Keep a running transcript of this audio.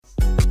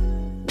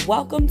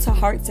welcome to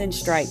Hearts and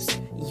Stripes,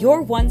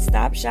 your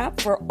one-stop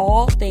shop for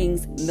all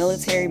things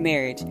military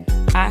marriage.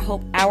 I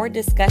hope our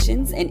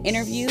discussions and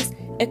interviews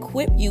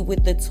equip you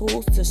with the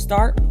tools to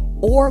start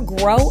or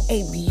grow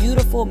a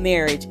beautiful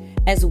marriage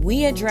as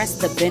we address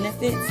the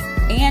benefits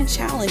and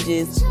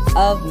challenges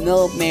of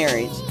mil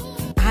marriage.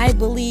 I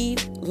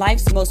believe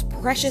life's most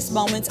precious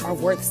moments are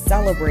worth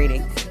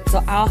celebrating,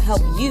 so I'll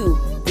help you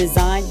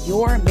design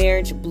your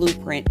marriage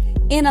blueprint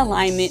in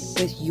alignment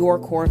with your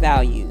core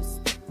values.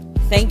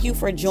 Thank you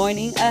for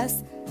joining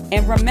us,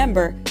 and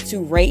remember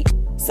to rate,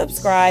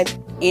 subscribe,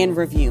 and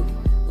review.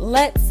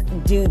 Let's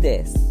do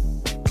this.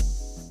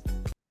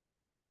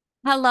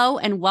 Hello,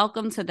 and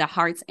welcome to the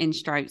Hearts and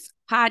Stripes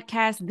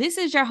podcast. This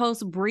is your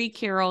host, Bree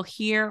Carroll,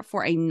 here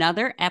for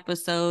another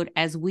episode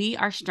as we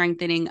are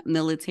strengthening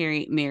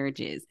military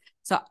marriages.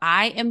 So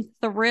I am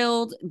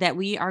thrilled that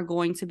we are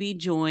going to be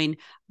joined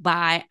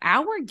by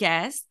our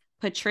guest,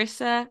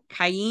 Patricia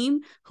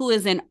Kaim, who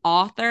is an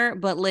author.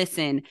 But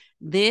listen,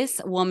 this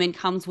woman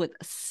comes with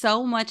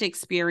so much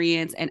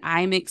experience, and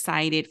I'm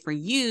excited for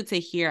you to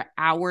hear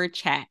our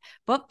chat.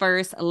 But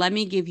first, let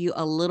me give you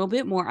a little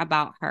bit more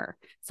about her.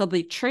 So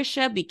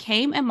Patricia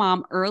became a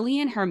mom early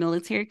in her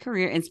military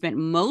career and spent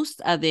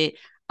most of it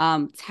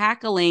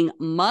tackling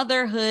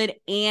motherhood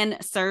and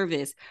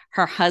service.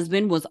 Her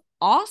husband was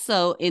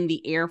also in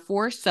the Air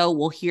Force, so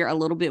we'll hear a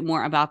little bit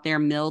more about their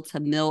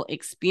mill-to-mill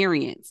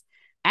experience.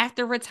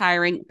 After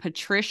retiring,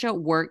 Patricia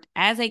worked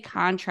as a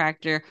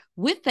contractor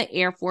with the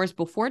Air Force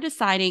before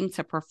deciding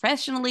to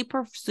professionally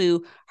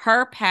pursue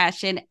her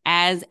passion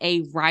as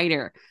a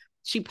writer.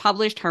 She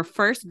published her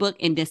first book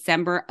in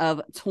December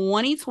of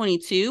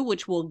 2022,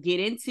 which we'll get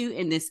into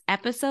in this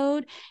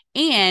episode.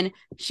 And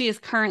she is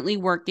currently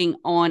working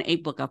on a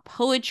book of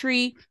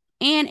poetry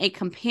and a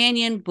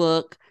companion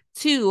book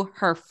to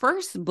her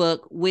first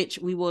book, which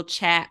we will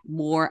chat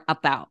more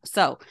about.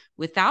 So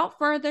without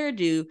further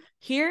ado,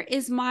 here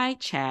is my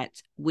chat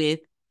with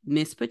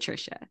Miss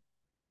Patricia.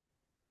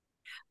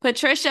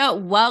 Patricia,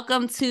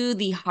 welcome to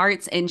the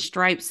Hearts and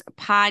Stripes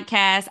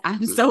podcast.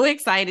 I'm so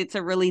excited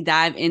to really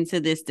dive into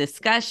this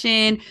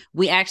discussion.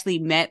 We actually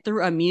met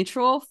through a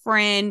mutual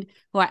friend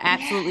who I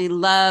absolutely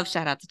love.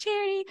 Shout out to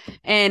Charity.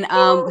 And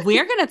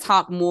we're going to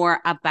talk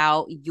more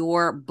about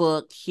your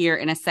book here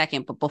in a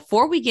second. But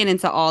before we get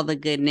into all the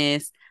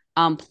goodness,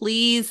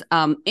 please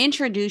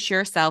introduce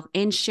yourself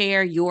and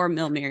share your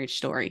mill marriage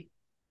story.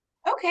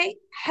 Okay.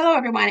 Hello,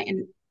 everyone.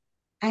 And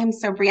I'm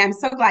so Bree. I'm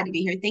so glad to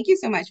be here. Thank you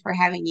so much for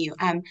having you.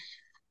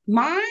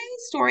 My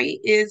story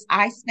is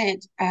I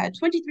spent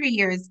 23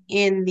 years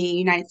in the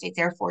United States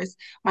Air Force.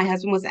 My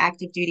husband was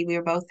active duty. We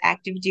were both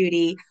active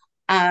duty.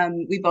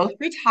 We both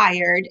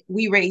retired.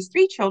 We raised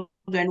 3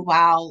 children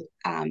while,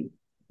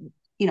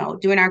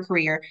 doing our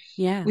career.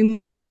 Yeah. We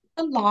moved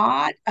a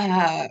lot.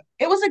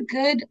 It was a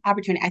good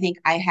opportunity. I think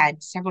I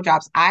had several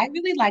jobs. I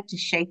really like to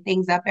shake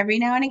things up every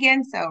now and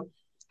again. So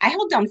I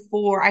held down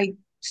 4. I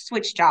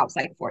switched jobs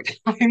like 4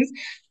 times.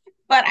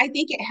 But I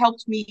think it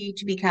helped me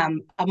to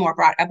become a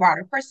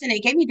broader person.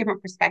 It gave me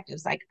different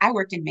perspectives. Like I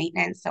worked in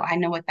maintenance, so I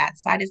know what that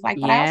side is like.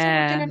 But I also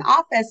worked in an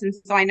office, and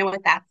so I know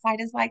what that side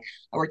is like.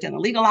 I worked in the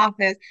legal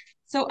office.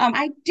 So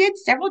I did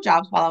several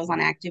jobs while I was on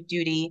active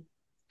duty.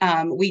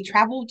 We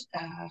traveled,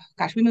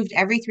 we moved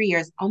every 3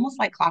 years, almost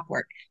like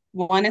clockwork.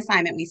 One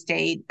assignment we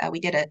stayed, we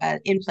did a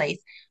in place,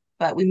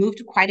 but we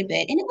moved quite a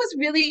bit. And it was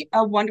really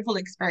a wonderful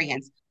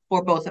experience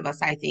for both of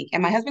us, I think.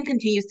 And my husband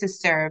continues to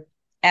serve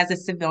as a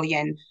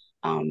civilian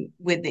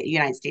with the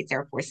United States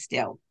Air Force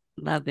still.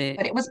 Love it.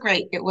 But it was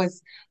great. It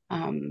was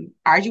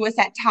arduous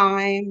at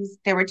times.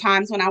 There were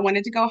times when I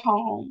wanted to go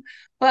home.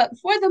 But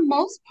for the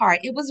most part,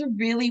 it was a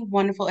really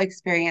wonderful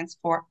experience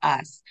for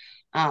us.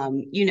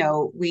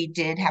 We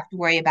did have to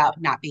worry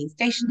about not being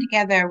stationed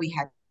together. We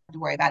had to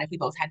worry about if we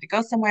both had to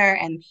go somewhere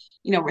and,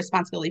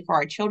 responsibility for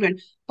our children.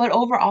 But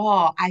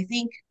overall, I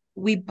think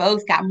we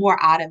both got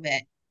more out of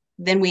it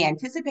than we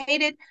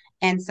anticipated.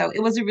 And so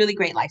it was a really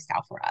great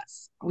lifestyle for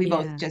us. We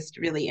both just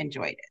really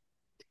enjoyed it.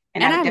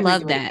 And I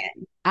love that.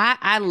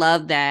 I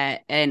love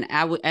that. And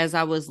as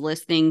I was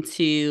listening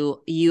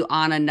to you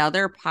on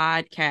another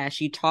podcast,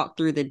 you talked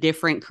through the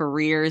different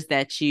careers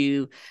that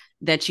you've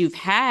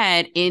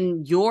had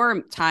in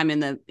your time in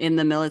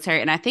the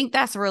military. And I think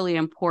that's really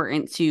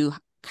important to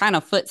kind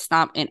of foot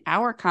stomp in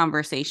our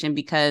conversation,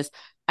 because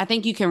I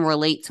think you can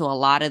relate to a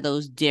lot of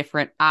those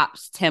different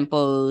ops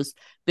tempos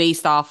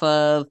based off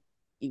of,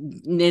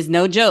 there's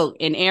no joke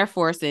in Air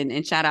Force,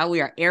 and shout out,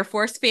 we are Air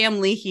Force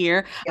family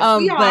here. Yes,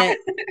 we are.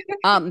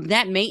 But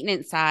that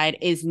maintenance side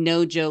is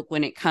no joke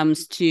when it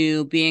comes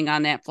to being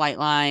on that flight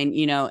line,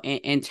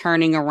 and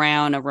turning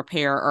around a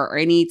repair or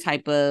any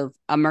type of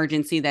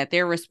emergency that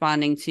they're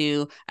responding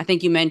to. I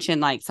think you mentioned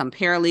like some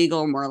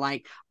paralegal, more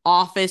like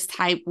office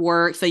type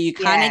work. So you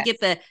kind of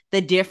get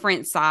the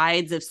different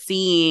sides of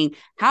seeing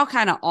how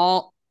kind of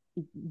all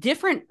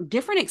different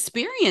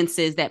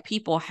experiences that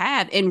people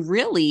have, and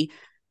really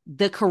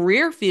the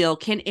career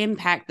field can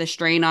impact the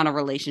strain on a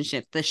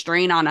relationship, the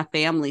strain on a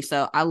family.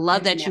 So I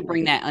love that you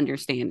bring that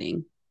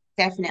understanding.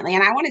 Definitely.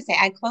 And I want to say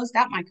I closed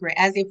out my career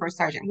as a first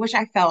sergeant, which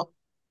I felt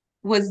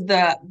was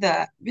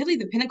the really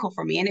the pinnacle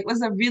for me, and it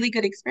was a really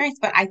good experience.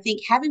 But I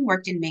think having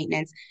worked in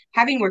maintenance,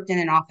 having worked in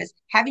an office,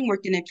 having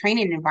worked in a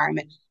training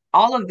environment,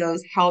 all of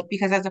those help,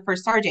 because as a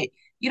first sergeant,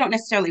 you don't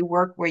necessarily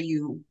work where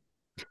you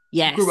grew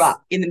Yes,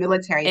 up in the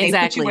military. They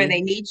put you where exactly.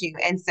 they need you.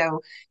 And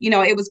so,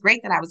 it was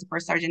great that I was a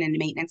first sergeant in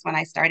maintenance when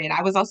I started.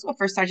 I was also a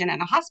first sergeant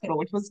in a hospital,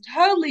 which was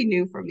totally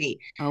new for me.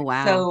 Oh,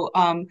 wow.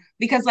 So,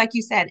 because like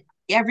you said,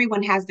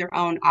 everyone has their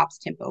own ops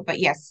tempo. But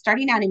yes,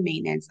 starting out in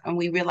maintenance, and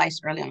we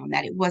realized early on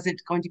that it wasn't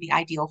going to be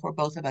ideal for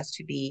both of us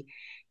to be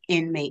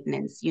in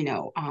maintenance. You're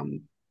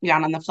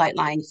out on the flight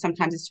line.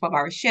 Sometimes it's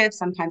 12-hour shifts.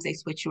 Sometimes they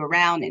switch you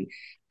around. And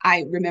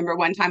I remember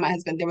one time my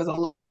husband, there was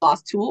a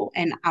lost tool.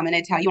 And I'm going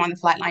to tell you, on the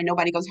flight line,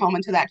 nobody goes home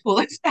until that tool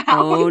is found.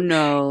 Oh,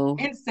 no.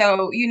 And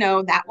so,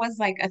 that was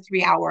like a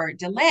 3-hour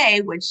delay,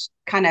 which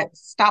kind of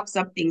stops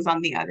up things on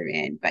the other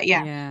end. But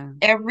yeah, Yeah.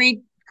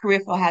 every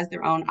career field has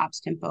their own ops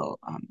tempo.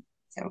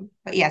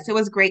 But yes, it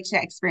was great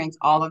to experience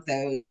all of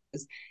those.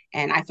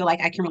 And I feel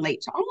like I can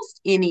relate to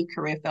almost any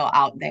career field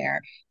out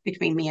there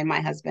between me and my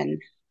husband,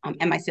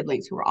 and my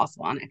siblings who were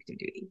also on active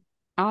duty.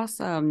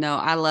 Awesome. No,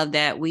 I love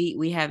that.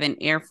 We have an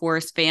Air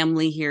Force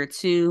family here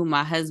too.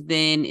 My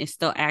husband is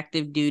still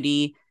active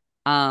duty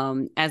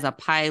as a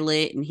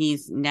pilot, and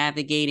he's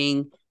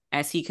navigating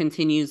as he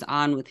continues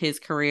on with his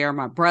career.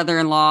 My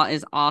brother-in-law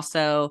is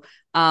also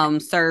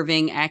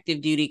serving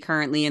active duty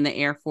currently in the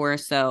Air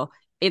Force. So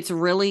it's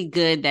really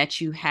good that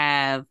you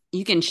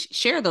can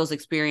share those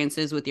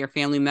experiences with your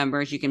family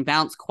members. You can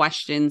bounce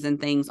questions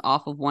and things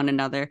off of one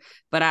another.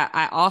 But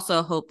I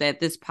also hope that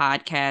this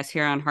podcast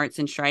here on Hearts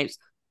and Stripes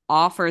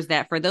offers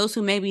that for those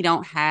who maybe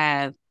don't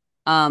have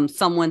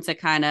someone to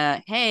kind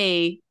of,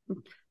 hey,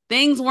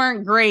 things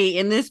weren't great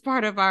in this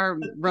part of our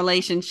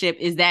relationship.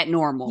 Is that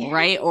normal, Yeah.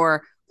 right?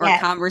 Or Yes.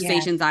 Yes.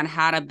 conversations on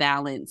how to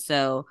balance.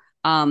 So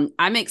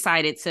I'm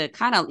excited to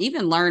kind of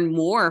even learn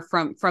more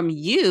from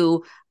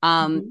you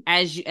Mhm.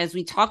 as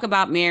we talk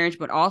about marriage,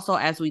 but also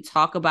as we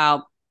talk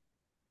about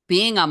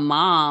being a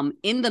mom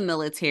in the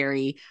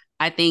military.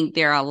 I think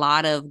there are a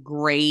lot of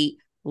great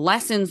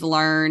lessons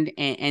learned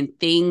and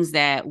things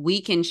that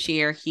we can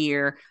share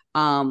here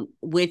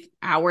with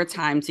our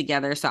time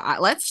together. So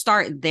let's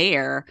start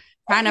there,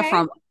 kind of Okay.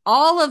 from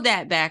all of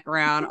that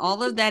background,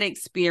 all of that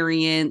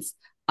experience,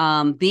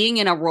 being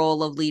in a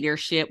role of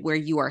leadership where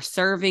you are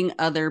serving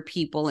other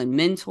people and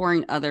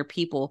mentoring other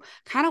people.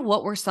 Kind of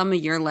what were some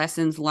of your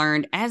lessons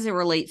learned as it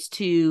relates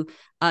to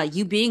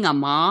you being a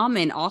mom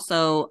and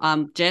also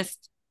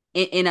just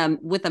in a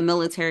with a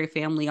military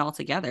family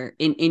altogether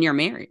in your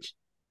marriage?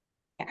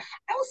 Yeah.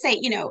 I will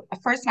say,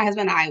 first, my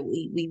husband and I,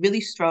 we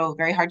really strove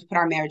very hard to put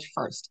our marriage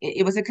first.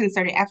 It was a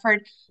concerted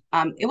effort.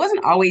 It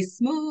wasn't always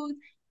smooth,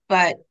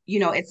 but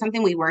it's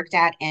something we worked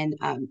at. And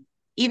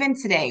even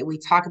today, we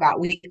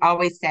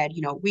always said,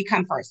 we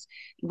come first.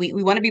 We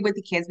want to be with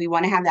the kids. We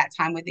want to have that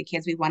time with the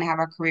kids. We want to have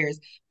our careers,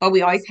 but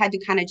we always had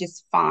to kind of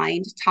just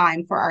find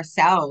time for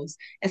ourselves,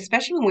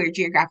 especially when we're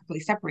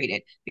geographically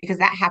separated, because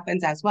that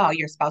happens as well.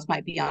 Your spouse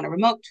might be on a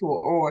remote tour,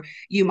 or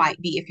you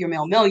might be, if you're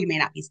male, you may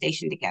not be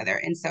stationed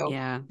together. And so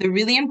Yeah. the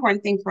really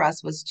important thing for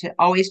us was to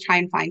always try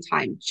and find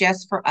time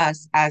just for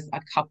us as a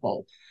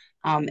couple.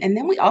 And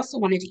then we also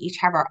wanted to each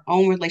have our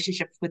own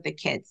relationships with the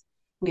kids.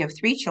 We have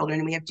 3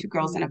 children. We have 2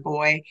 girls and a Mm.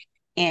 boy.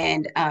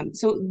 And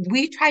so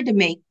we tried to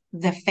make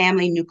the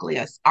family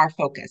nucleus our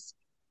focus.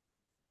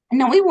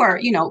 No, we were,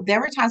 there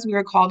were times we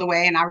were called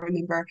away, and I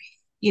remember,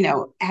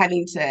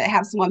 having to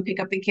have someone pick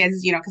up the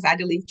kids, because I had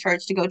to leave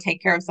church to go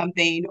take care of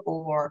something.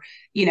 Or,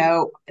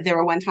 there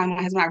were one time my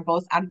husband and I were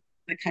both out of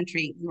the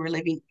country. We were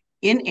living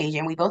in Asia,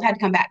 and we both had to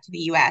come back to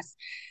the US,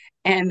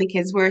 and the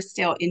kids were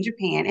still in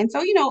Japan. And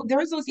so, there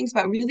was those things,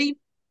 but really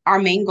our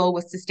main goal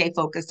was to stay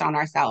focused on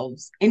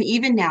ourselves. And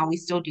even now we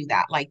still do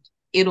that. Like,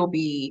 it'll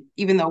be,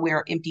 even though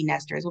we're empty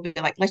nesters, we'll be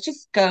like, let's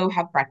just go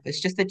have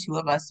breakfast, just the two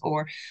of us,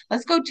 or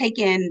let's go take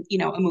in,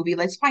 a movie.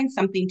 Let's find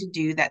something to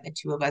do that the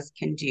two of us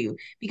can do,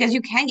 because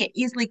you can get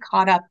easily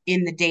caught up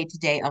in the day to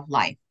day of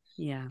life.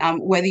 Yeah.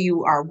 Whether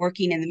you are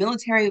working in the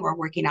military or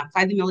working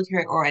outside the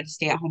military or a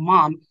stay at home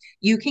mom,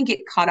 you can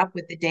get caught up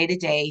with the day to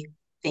day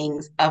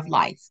things of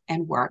life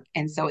and work.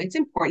 And so it's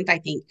important, I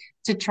think,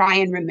 to try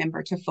and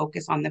remember to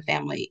focus on the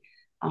family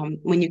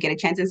when you get a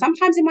chance. And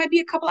sometimes it might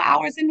be a couple of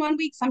hours in one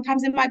week,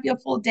 sometimes it might be a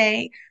full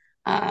day.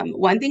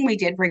 One thing we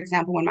did, for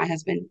example, when my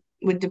husband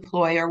would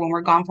deploy or when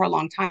we're gone for a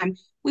long time,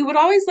 we would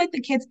always let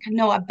the kids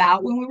know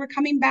about when we were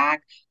coming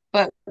back,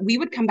 but we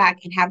would come back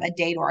and have a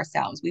day to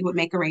ourselves. We would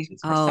make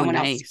arrangements for Oh, someone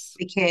else to nice.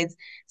 the kids,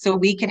 so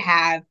we could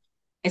have,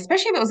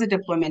 especially if it was a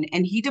deployment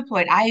and he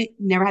deployed. I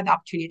never had the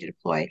opportunity to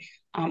deploy.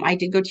 I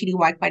did go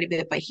TDY quite a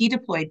bit, but he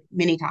deployed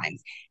many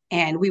times.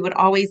 And we would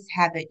always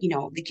have it,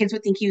 the kids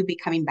would think he would be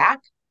coming back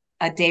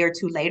a day or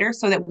two later,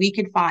 so that we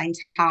could find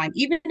time,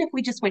 even if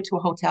we just went to a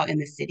hotel in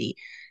the city.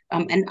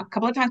 And a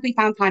couple of times we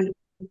found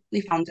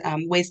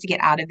ways to get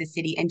out of the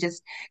city and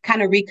just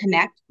kind of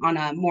reconnect on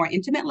a more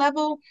intimate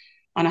level,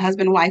 on a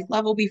husband wife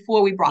level,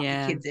 before we brought the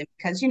Yeah. kids in.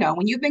 Because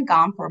when you've been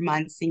gone for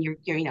months and you're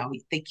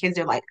the kids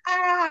are like,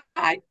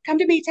 come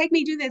to me, take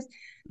me, do this.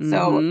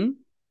 So Mm-hmm.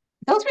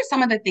 those were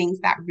some of the things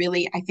that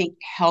really, I think,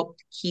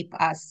 helped keep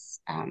us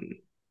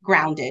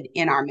grounded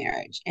in our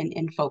marriage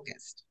and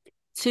focused.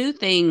 Two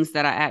things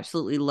that I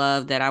absolutely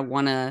love that I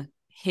want to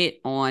hit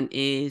on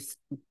is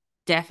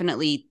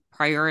definitely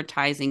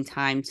prioritizing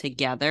time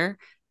together.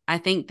 I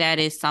think that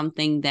is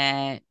something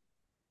that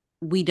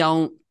we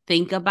don't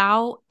think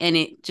about, and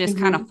it just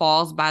kind of Mm-hmm.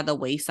 falls by the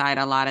wayside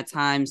a lot of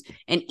times.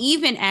 And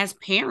even as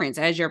parents,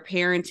 as you're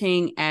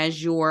parenting,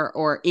 as your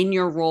or in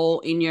your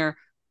role in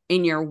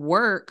your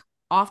work,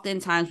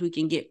 oftentimes we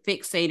can get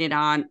fixated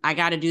on, I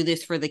got to do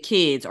this for the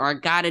kids, or I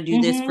got to do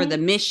this for the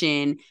Mm-hmm.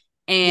 mission.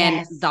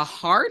 And Yes. the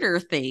harder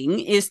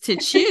thing is to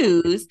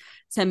choose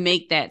to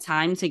make that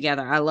time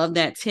together. I love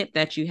that tip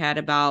that you had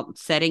about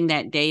setting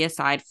that day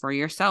aside for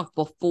yourself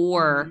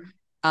before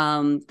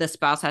Mhm. the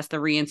spouse has to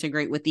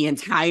reintegrate with the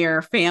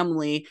entire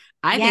family.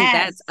 I think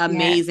that's Yes, yes,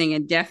 amazing,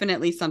 and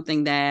definitely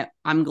something that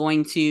I'm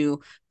going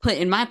to put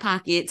in my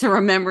pocket to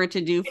remember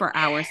to do for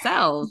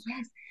ourselves.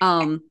 yes.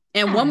 And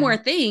one Yeah. more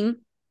thing,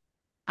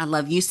 I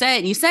love you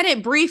said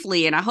it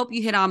briefly, and I hope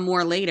you hit on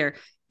more later.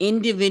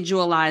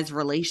 Individualized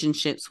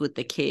relationships with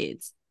the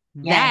kids.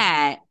 Yes,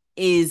 That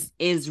is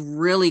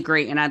really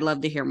great, and I'd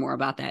love to hear more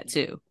about that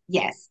too.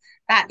 yes.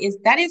 That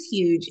is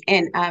huge.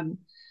 And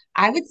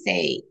I would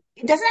say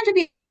it doesn't have to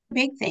be a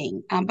big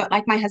thing. But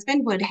like my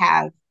husband would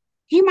have,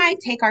 he might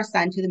take our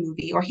son to the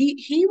movie, or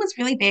he was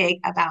really big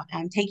about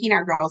taking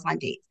our girls on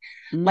dates.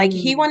 Like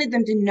he Mm, wanted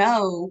them to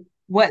know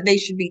what they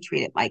should be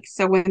treated like.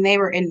 So when they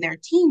were in their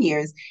teen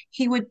years,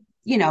 he would,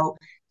 you know,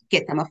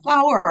 get them a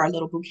flower or a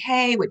little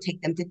bouquet, would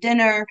take them to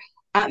dinner,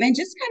 and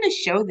just kind of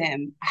show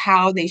them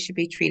how they should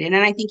be treated. And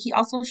I think he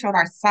also showed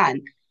our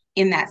son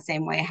in that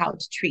same way how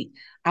to treat.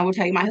 I will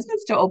tell you, my husband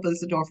still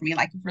opens the door for me,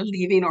 like if we're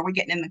leaving or we're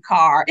getting in the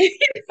car.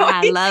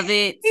 I love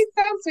it. He's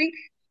so sweet.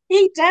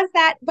 He does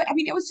that, but I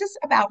mean, it was just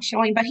about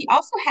showing. But he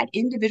also had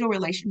individual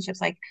relationships.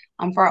 Like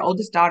for our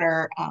oldest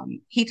daughter,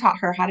 he taught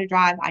her how to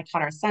drive. I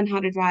taught our son how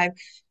to drive.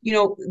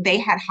 They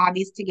had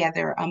hobbies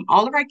together.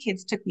 All of our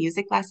kids took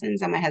music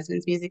lessons, and my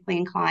husband's musically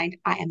inclined.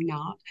 I am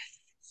not.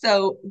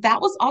 So that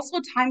was also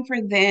time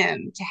for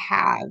them to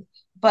have.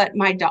 But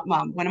one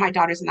of my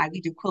daughters and I,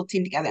 we do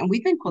quilting together, and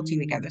we've been quilting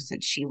together Mm.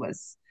 since she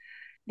was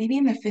maybe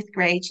in the fifth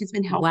grade. She's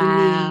been helping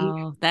me.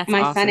 Wow, that's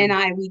My son and awesome.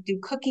 I, we do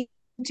cooking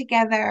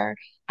together.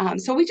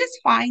 So we just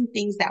find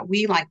things that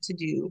we like to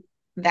do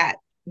that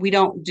we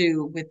don't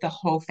do with the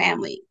whole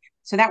family.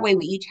 So that way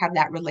we each have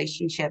that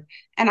relationship.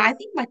 And I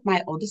think like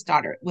my oldest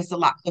daughter was a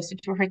lot closer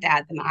to her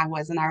dad than I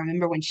was. And I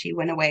remember when she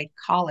went away to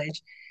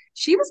college,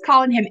 she was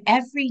calling him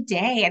every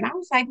day. And I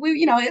was like,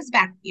 it was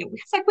back,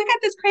 it's like, we got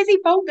this crazy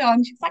phone bill.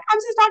 And she's like, I'm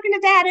just talking to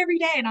dad every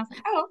day. And I was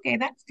like, oh, okay,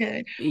 that's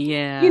good.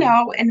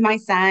 Yeah. And my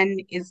son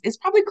is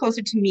probably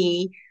closer to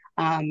me.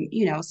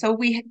 So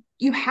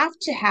you have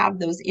to have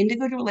those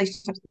individual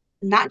relationships,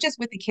 not just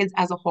with the kids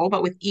as a whole,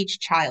 but with each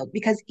child,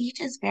 because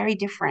each is very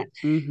different.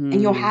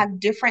 And you'll Mm-hmm. have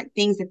different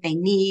things that they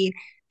need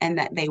and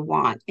that they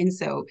want. And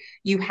so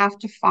you have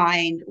to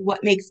find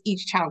what makes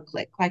each child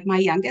click. Like my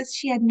youngest,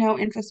 she had no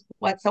interest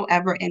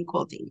whatsoever in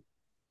quilting,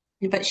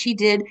 but she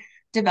did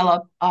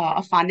develop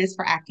a fondness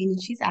for acting,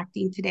 and she's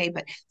acting today.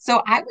 But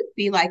so I would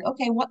be like,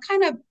 okay, what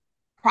kind of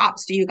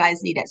props do you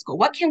guys need at school?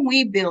 What can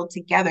we build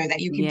together that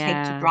you can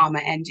take to Yeah. drama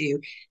and do?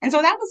 And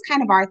so that was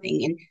kind of our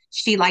thing. And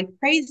she liked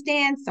praise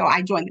dance, so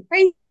I joined the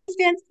praise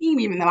dance team,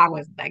 even though I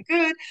wasn't that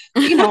good,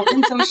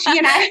 And so she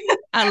and I, and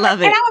I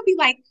love it. I would be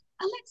like,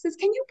 Alexis,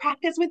 can you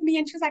practice with me?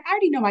 And she was like, I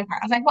already know my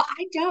part. I was like, well,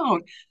 I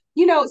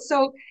don't,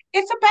 So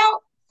it's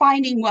about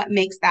finding what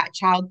makes that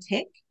child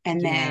tick,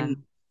 and Yeah.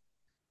 then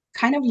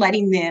kind of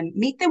letting them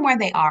meet them where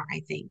they are,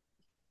 I think.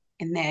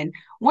 And then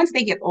once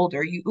they get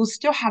older, you will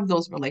still have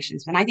those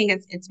relations. And I think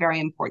it's very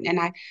important.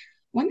 And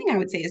one thing I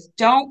would say is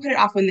don't put it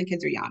off when the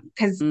kids are young,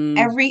 because Mm,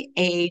 every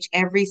age,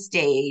 every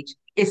stage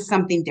is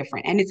something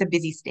different, and it's a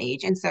busy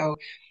stage. And so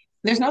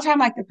there's no time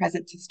like the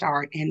present to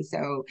start. And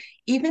so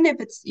even if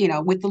it's,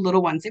 with the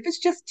little ones, if it's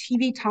just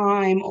TV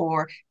time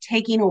or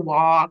taking a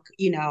walk,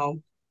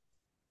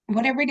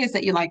 whatever it is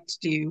that you like to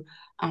do,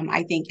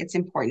 I think it's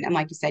important. And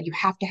like you said, you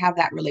have to have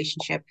that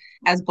relationship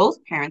as both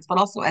parents, but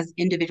also as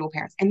individual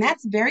parents. And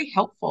that's very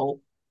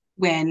helpful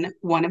when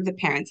one of the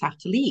parents have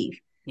to leave.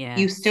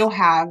 You yes. still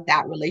have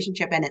that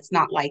relationship, and it's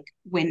not like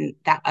when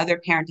that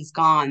other parent is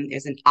gone,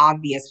 there's an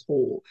obvious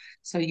hole.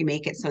 So you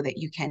make it so that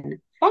you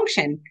can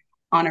function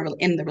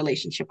in the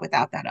relationship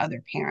without that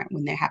other parent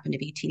when they happen to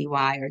be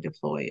TDY or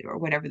deployed or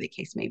whatever the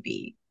case may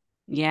be.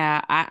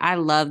 Yeah, I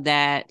love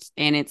that.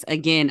 And it's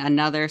again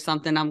another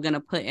something I'm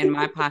gonna put in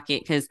my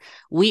pocket because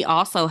we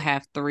also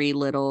have three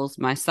littles.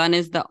 My son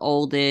is the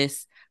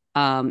oldest.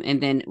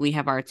 And then we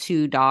have our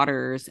two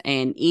daughters,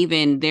 and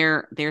even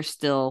they're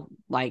still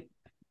like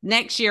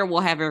next year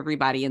we'll have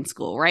everybody in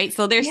school, right?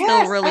 So they're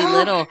still Yes. really Oh,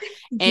 little.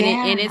 And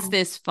yeah. it's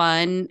this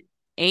fun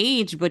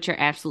age, but you're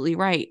absolutely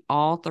right.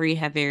 All three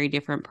have very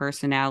different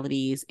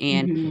personalities.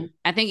 And Mhm.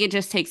 I think it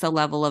just takes a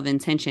level of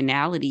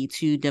intentionality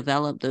to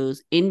develop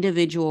those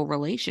individual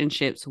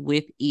relationships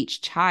with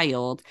each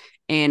child.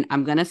 And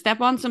I'm going to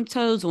step on some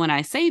toes when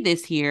I say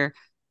this here,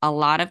 a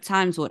lot of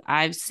times what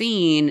I've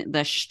seen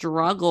the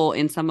struggle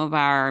in some of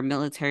our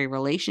military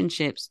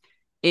relationships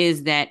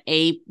is that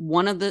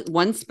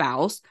one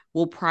spouse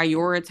will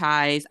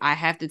prioritize, I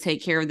have to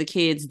take care of the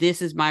kids,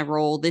 this is my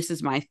role, this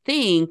is my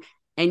thing,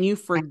 and you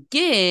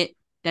forget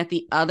that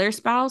the other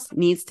spouse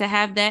needs to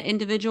have that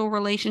individual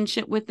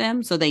relationship with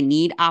them, so they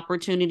need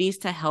opportunities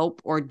to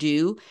help or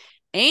do.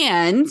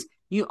 And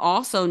you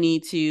also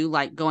need to,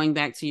 like, going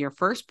back to your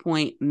first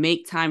point,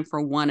 make time for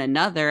one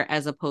another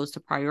as opposed to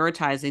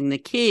prioritizing the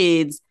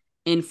kids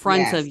in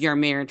front of Yes. your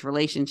marriage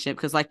relationship.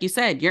 Because, like you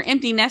said, you're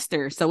empty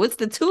nesters. So it's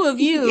the two of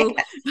you,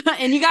 Yes.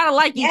 and you got to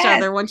like each Yes.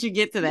 other once you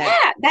get to that.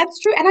 Yeah, that's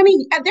true. And I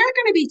mean, there are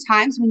going to be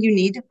times when you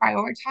need to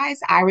prioritize.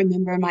 I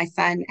remember my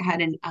son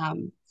had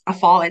a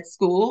fall at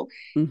school,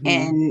 Mm-hmm.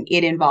 and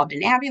it involved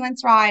an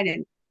ambulance ride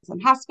and some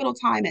hospital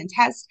time and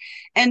tests.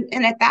 And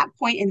at that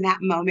point in that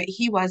moment,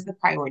 he was the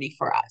priority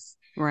for us.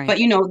 But Right.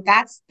 you know,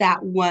 that's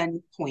that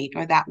one point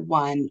or that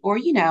one, or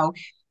you know,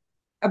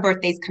 a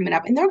birthday's coming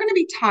up, and there are going to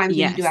be times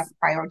when you do have Yes. to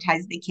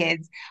prioritize the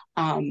kids,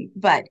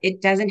 but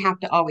it doesn't have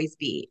to always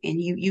be. And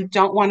you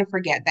don't want to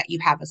forget that you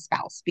have a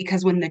spouse,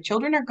 because when the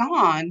children are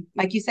gone,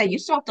 like you said, you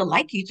still have to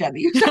like each other.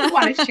 You still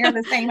want to share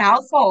the same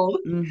household,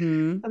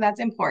 Mm-hmm. so that's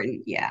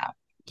important. Yeah.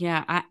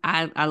 Yeah,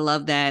 I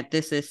love that.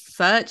 This is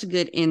such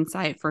good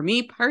insight for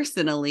me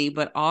personally,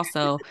 but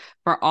also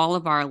for all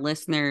of our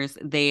listeners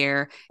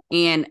there.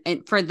 And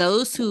for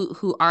those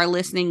who are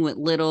listening with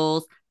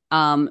littles,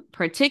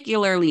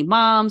 particularly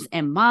moms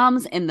and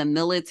moms in the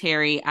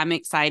military, I'm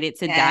excited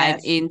to dive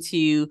Yes.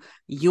 into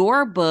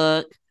your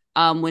book,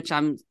 which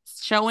I'm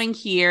showing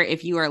here.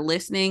 If you are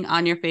listening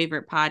on your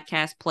favorite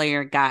podcast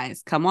player,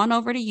 guys, come on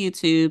over to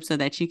YouTube so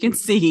that you can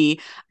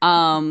see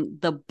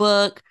the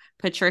book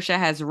Patricia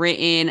has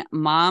written,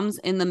 Moms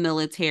in the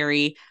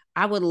Military.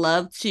 I would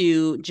love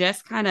to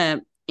just kind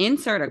of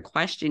insert a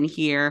question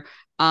here,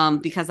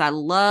 because I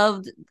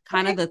loved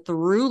kind of Okay. the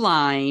through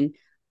line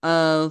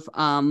of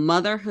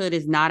motherhood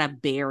is not a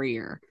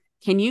barrier.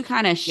 Can you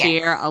kind of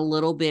share Yes. a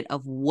little bit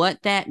of what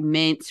that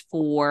meant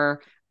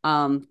for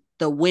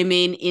the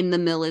women in the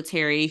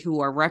military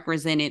who are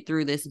represented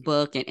through this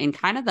book, and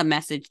kind of the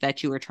message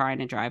that you were trying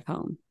to drive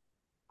home?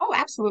 Oh,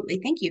 absolutely.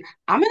 Thank you.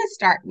 I'm going to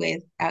start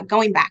with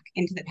going back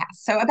into the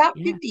past. So, about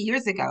Yeah. 50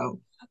 years ago,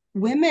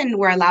 women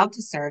were allowed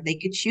to serve. They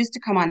could choose to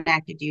come on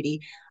active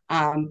duty,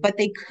 but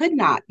they could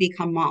not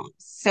become moms.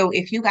 So,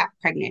 if you got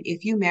pregnant,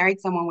 if you married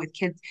someone with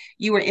kids,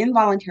 you were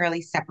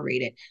involuntarily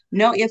separated.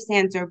 No ifs,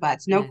 ands, or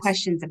buts, no Yes.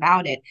 questions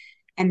about it.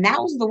 And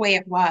that was the way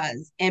it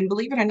was. And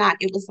believe it or not,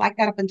 it was like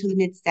that up until the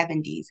mid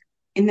 70s.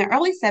 In the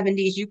early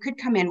 70s, you could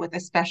come in with a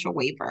special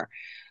waiver.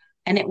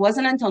 And it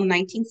wasn't until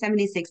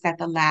 1976 that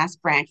the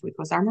last branch, which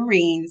was our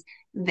Marines,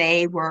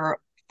 they were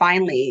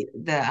finally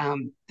the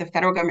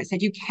federal government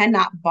said you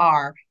cannot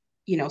bar,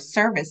 you know,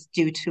 service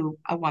due to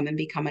a woman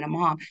becoming a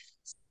mom.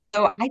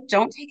 So I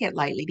don't take it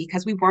lightly,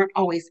 because we weren't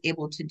always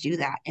able to do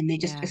that, and they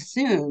just Yeah.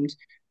 assumed,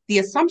 the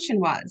assumption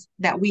was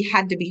that we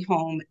had to be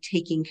home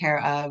taking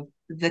care of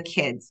the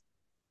kids.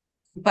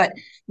 But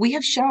we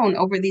have shown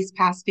over these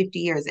past 50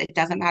 years, it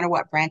doesn't matter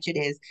what branch it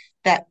is,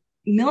 that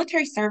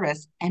military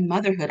service and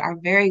motherhood are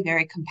very,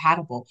 very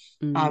compatible.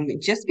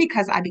 Mm. Just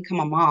because I become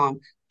a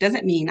mom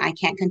doesn't mean I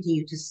can't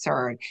continue to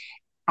serve.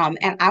 And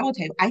I will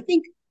tell you, I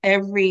think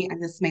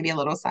and this may be a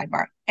little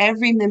sidebar,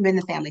 every member in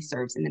the family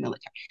serves in the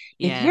military.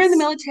 If you're in the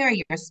Yes.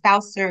 military, your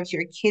spouse serves,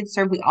 your kids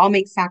serve, we all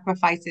make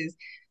sacrifices.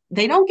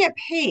 They don't get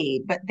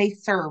paid, but they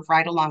serve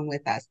right along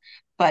with us.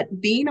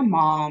 But being a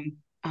mom,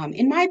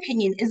 in my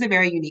opinion, is a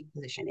very unique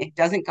position. It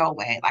doesn't go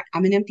away. Like,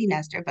 I'm an empty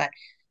nester, but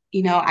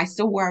you know, I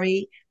still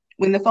worry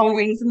when the phone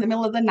rings in the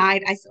middle of the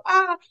night. I still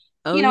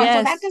Oh, you know, and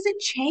so that yes. doesn't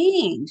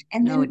change.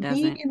 And No, it then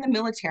being doesn't. in the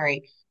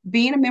military,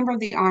 being a member of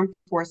the armed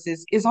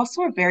forces is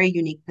also a very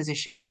unique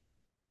position.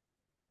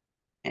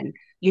 And,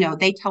 you know,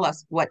 they tell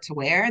us what to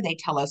wear, they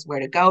tell us where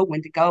to go,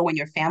 when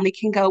your family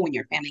can go, when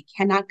your family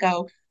cannot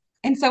go.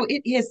 And so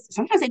it is,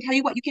 sometimes they tell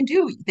you what you can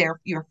do.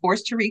 You're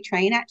forced to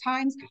retrain at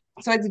times.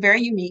 So it's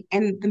very unique.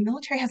 And the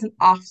military has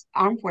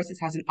armed forces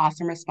has an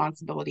awesome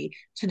responsibility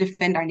to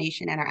defend our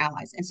nation and our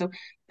allies. And so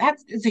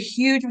it's a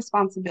huge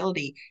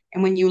responsibility.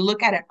 And when you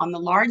look at it on the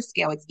large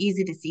scale, it's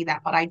easy to see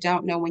that. But I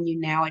don't know, when you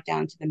narrow it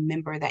down to the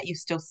member, that you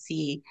still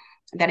see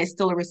that is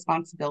still a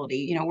responsibility.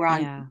 You know,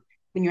 Yeah.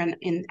 when you're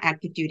in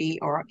active duty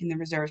or in the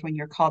reserves, when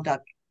you're called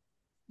up,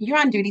 you're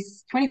on duty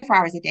 24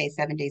 hours a day,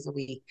 7 days a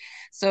week.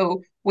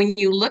 So when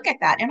you look at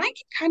that, and I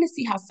can kind of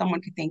see how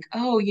someone could think,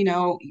 oh, you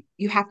know,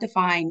 you have to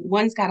find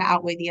one's got to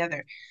outweigh the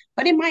other.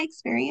 But in my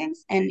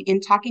experience and in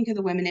talking to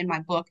the women in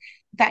my book,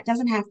 that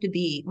doesn't have to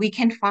be. We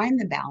can find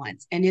the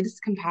balance, and it is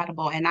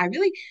compatible. And I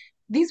really,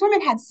 these women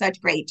had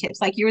such great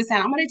tips. Like you were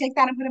saying, I'm going to take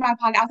that and put it in my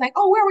pocket. I was like,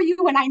 oh, where were you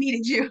when I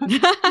needed you?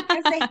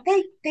 Because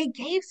they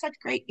gave such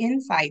great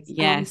insights.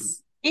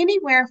 Yes.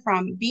 Anywhere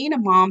from being a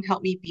mom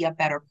helped me be a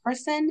better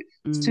person,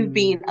 to Mm.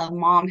 being a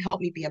mom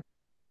helped me be a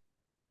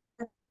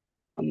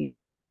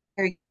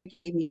very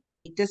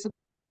disciplined.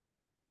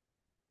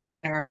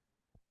 I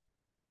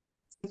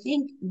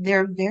think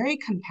they're very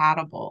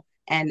compatible,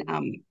 and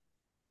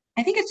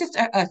I think it's just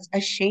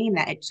a shame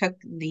that it took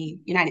the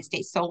United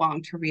States so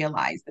long to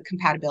realize the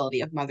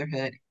compatibility of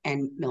motherhood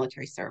and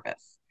military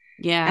service.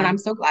 And Yeah. I'm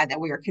so glad that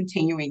we are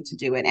continuing to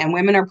do it. And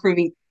women are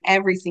proving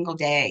every single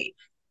day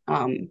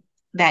um,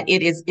 that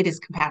it is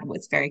compatible.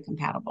 It's very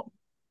compatible.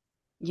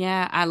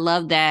 Yeah, I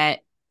love that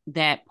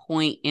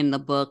point in the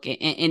book,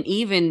 and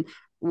even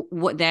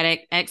what that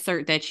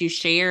excerpt that you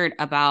shared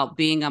about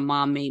being a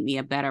mom made me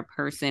a better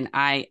person.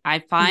 I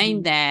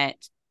find Mhm. that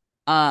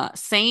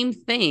same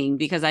thing,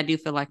 because I do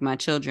feel like my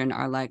children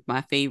are like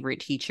my favorite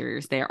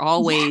teachers. They're Yeah,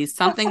 always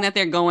something that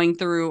they're going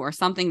through, or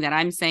something that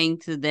I'm saying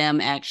to them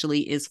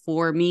actually is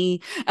for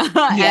me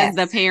as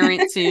the yes,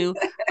 parent too.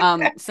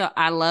 So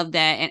I love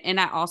that. And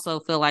I also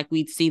feel like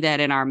we see that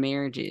in our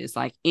marriages.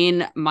 Like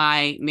in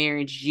my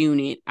marriage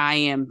unit, I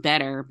am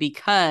better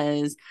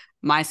because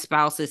my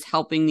spouse is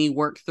helping me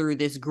work through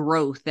this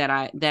growth that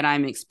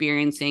I'm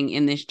experiencing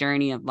in this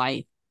journey of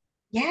life.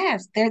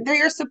 yes. They're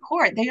your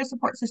support. They're your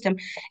support system.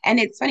 And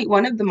it's funny.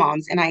 One of the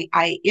moms, and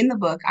I in the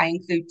book I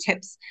include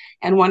tips,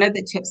 and one of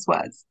the tips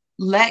was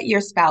let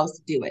your spouse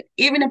do it,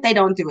 even if they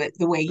don't do it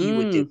the way you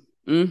would do.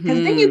 Mm,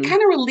 Because then you mm-hmm.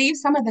 kind of relieve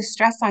some of the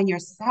stress on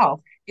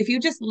yourself if you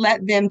just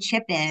let them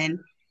chip in.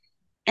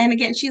 And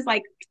again, she's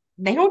like,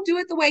 they don't do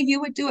it the way you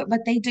would do it,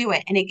 but they do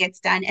it and it gets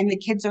done and the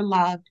kids are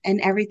loved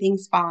and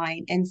everything's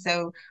fine. And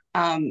so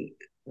um,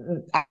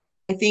 I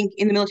think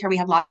in the military we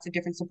have lots of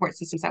different support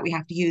systems that we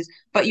have to use,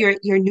 but your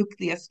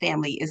nucleus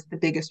family is the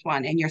biggest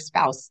one and your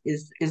spouse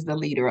is the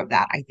leader of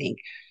that, I think,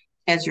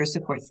 as your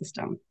support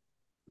system.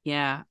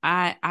 Yeah,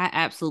 I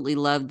absolutely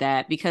love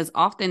that, because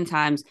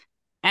oftentimes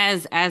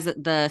as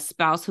the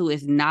spouse who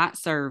is not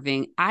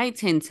serving, I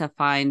tend to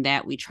find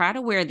that we try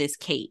to wear this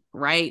cape,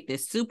 right?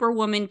 This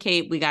superwoman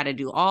cape. We got to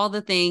do all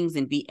the things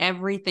and be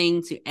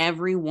everything to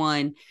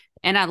everyone.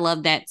 And I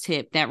love that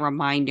tip, that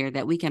reminder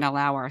that we can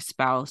allow our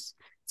spouse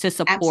to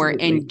support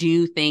and Absolutely.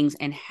 do things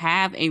and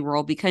have a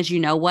role, because you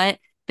know what?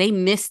 They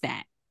miss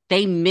that.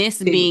 They miss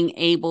They do. being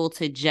able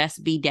to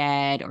just be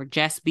dad or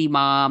just be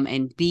mom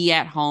and be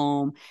at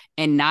home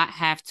and not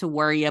have to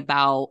worry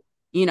about,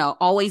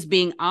 always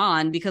being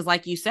on, because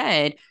like you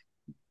said,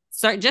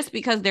 so just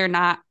because they're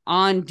not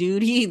on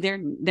duty,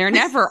 they're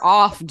never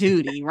off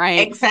duty,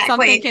 right? Something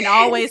Exactly. can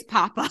always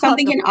pop up.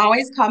 Something can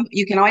always come,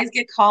 you can always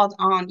get called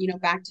on,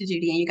 back to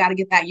duty and you got to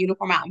get that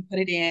uniform out and put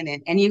it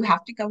in and you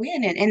have to go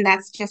in and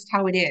that's just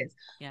how it is.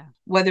 Yeah.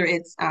 Whether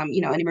it's an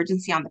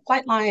emergency on the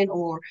flight line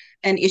or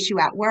an issue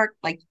at work,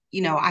 like,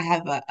 I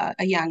have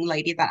a young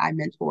lady that I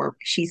mentor,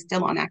 she's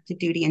still on active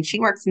duty and she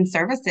works in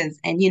services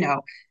and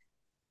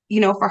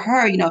for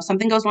her, if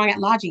something goes wrong at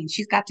lodging,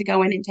 she's got to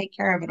go in and take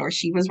care of it. Or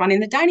she was running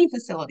the dining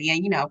facility.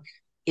 And,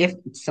 if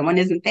someone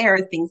isn't there,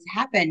 things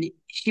happen,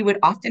 she would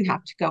often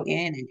have to go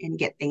in and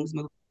get things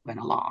moving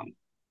along.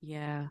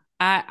 Yeah.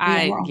 But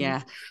yeah,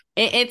 Yeah,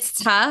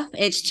 it's tough.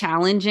 It's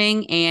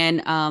challenging.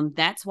 And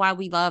that's why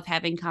we love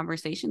having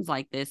conversations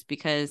like this,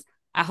 because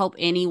I hope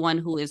anyone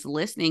who is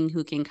listening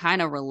who can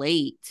kind of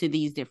relate to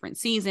these different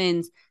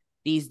seasons,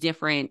 these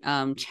different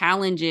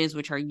challenges,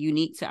 which are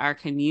unique to our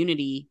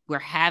community, we're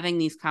having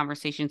these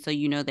conversations so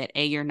you know that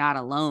A, you're not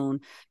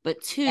alone,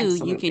 but two,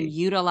 you can absolutely.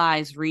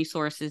 utilize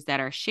resources that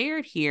are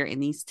shared here in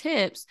these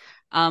tips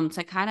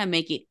to kind of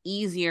make it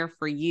easier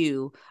for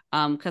you,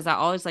 because I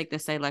always like to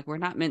say, like, we're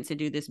not meant to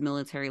do this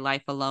military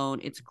life alone.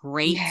 It's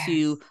great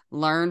to Yes.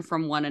 learn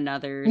from one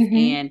another's. Hmm.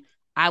 And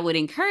I would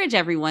encourage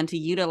everyone to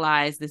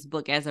utilize this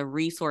book as a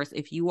resource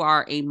if you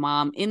are a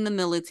mom in the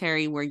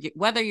military,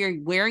 whether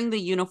you're wearing the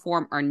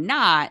uniform or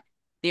not.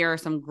 There are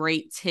some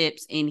great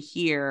tips in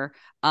here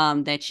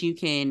that you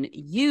can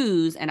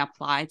use and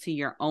apply to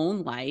your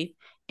own life.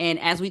 And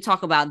as we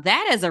talk about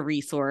that as a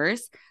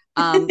resource,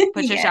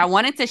 Patricia, I Yes.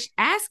 wanted to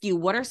ask you,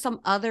 what are some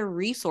other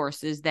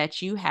resources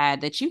that you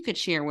had that you could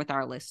share with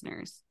our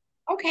listeners?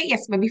 Okay,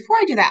 yes, but before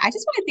I do that, I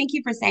just want to thank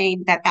you for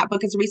saying that that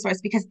book is a resource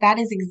because that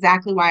is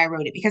exactly why I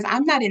wrote it because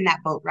I'm not in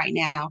that boat right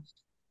now.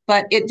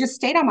 But it just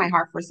stayed on my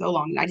heart for so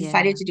long. And I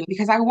decided Yeah. to do it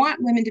because I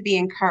want women to be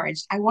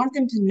encouraged. I want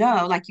them to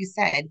know, like you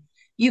said,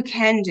 you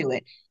can do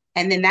it.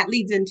 And then that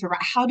leads into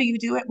how do you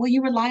do it? Well,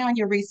 you rely on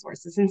your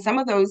resources. And some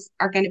of those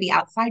are going to be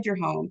outside your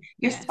home.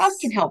 Your spouse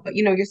can Yes. help, but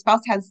your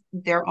spouse has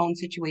their own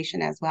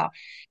situation as well.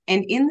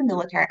 And in the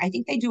military, I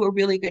think they do a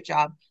really good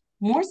job,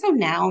 more so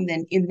now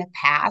than in the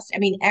past. I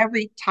mean,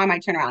 every time I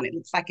turn around, it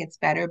looks like it's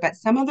better. But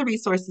some of the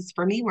resources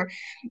for me were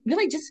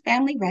really just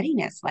family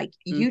readiness. Like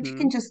you can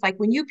Mm-hmm. just like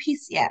when you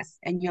PCS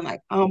and you're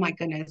like, oh my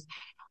goodness,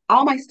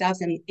 all my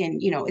stuff's in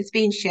it's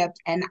being shipped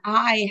and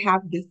I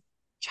have this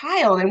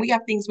child and we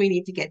have things we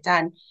need to get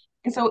done.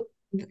 And so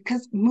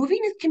because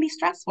moving can be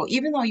stressful,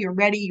 even though you're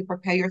ready, you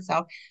prepare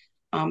yourself,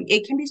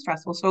 it can be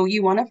stressful. So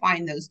you want to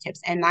find those tips.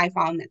 And I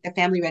found that the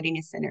Family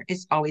Readiness Center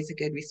is always a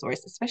good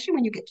resource, especially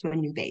when you get to a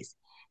new base.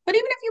 But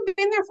even if you've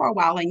been there for a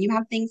while and you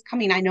have things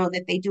coming, I know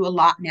that they do a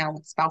lot now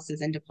with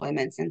spouses and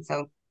deployments. And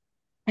so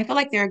I feel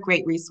like they're a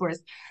great resource.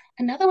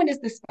 Another one is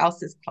the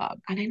Spouses Club.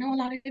 And I know a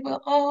lot of people,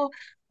 oh,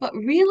 but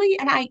really,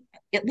 and I,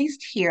 at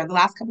least here, the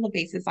last couple of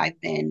bases I've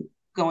been,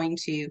 going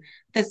to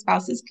the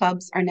spouses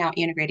clubs are now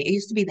integrated. It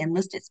used to be the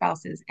enlisted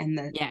spouses and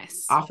the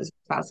Yes. office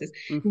spouses.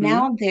 Mm-hmm.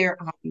 Now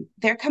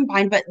they're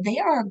combined, but they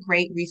are a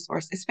great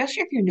resource,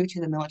 especially if you're new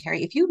to the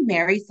military. If you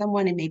marry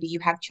someone and maybe you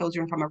have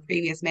children from a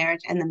previous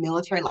marriage and the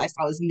military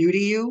lifestyle is new to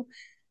you,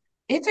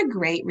 it's a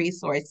great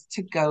resource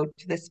to go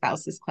to the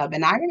spouses club.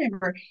 And I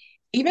remember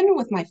even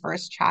with my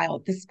first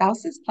child, the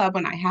spouses club,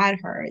 when I had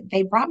her,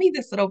 they brought me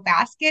this little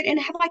basket and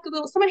it had like a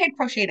little, someone had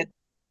crocheted a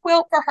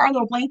quilt for her, a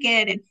little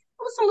blanket, and it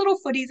was some little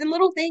footies and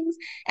little things.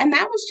 And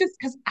that was just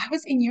because I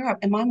was in Europe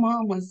and my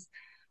mom was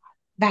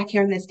back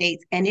here in the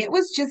States. And it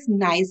was just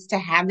nice to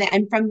have that.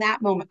 And from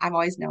that moment, I've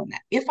always known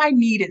that if I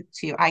needed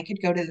to, I could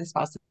go to the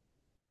spouses.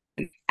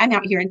 I'm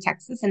out here in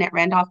Texas and at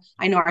Randolph.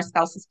 I know our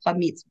spouses club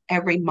meets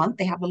every month.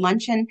 They have a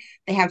luncheon,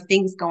 they have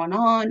things going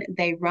on,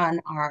 they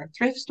run our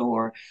thrift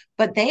store,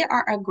 but they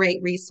are a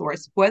great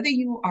resource. Whether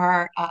you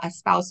are a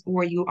spouse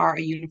or you are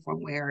a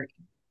uniform wearer,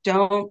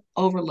 don't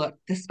overlook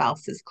the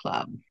spouses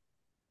club.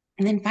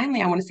 And then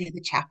finally, I want to say the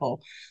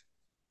chapel.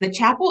 The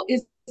chapel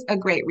is a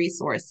great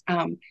resource.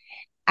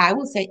 I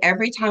will say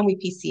every time we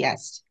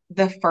PCS,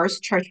 the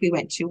first church we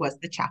went to was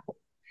the chapel,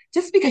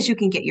 just because you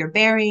can get your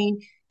bearing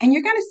and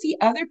you're going to see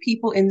other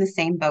people in the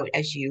same boat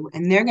as you,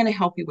 and they're going to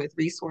help you with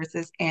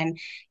resources. And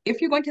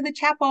if you're going to the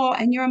chapel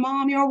and you're a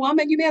mom, you're a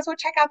woman, you may as well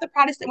check out the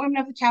Protestant Women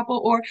of the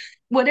Chapel or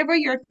whatever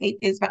your faith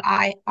is. But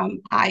I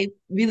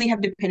really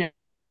have depended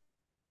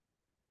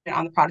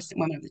on the Protestant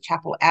Women of the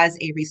Chapel as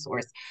a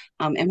resource.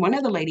 And one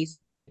of the ladies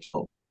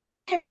for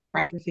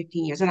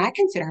 15 years, and I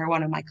consider her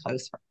one of my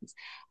close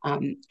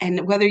friends.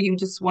 And whether you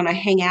just want to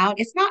hang out,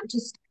 it's not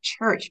just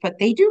church, but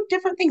they do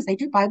different things. They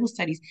do Bible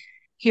studies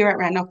here at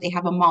Randolph. They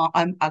have a mom,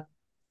 a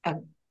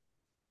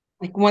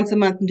like once a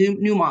month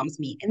new moms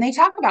meet, and they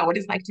talk about what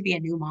it's like to be a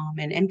new mom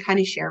and kind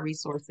of share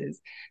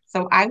resources.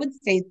 So I would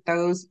say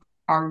those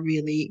are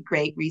really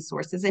great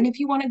resources. And if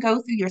you want to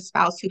go through your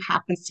spouse who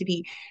happens to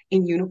be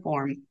in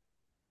uniform,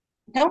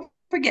 don't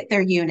forget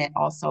their unit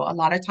also. A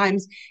lot of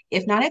times,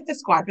 if not at the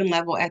squadron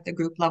level, at the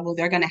group level,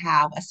 they're going to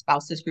have a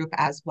spouses group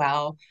as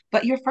well.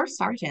 But your first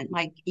sergeant,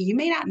 like you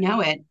may not know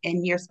it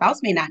and your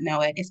spouse may not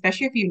know it,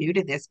 especially if you're new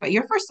to this, but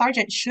your first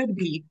sergeant should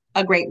be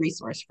a great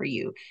resource for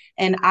you.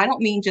 And I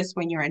don't mean just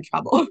when you're in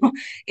trouble.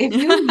 If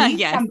you need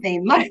Yes.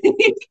 something like,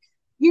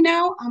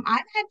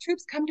 I've had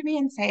troops come to me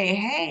and say,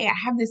 "Hey, I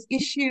have this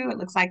issue. It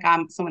looks like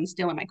someone's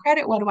stealing my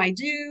credit. What do I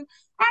do?"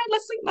 All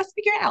right, let's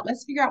figure it out.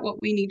 Let's figure out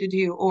what we need to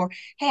do. Or,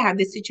 hey, I have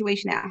this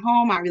situation at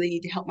home. I really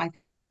need to help my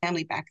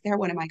family back there.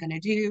 What am I going to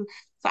do?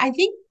 So I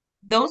think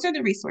those are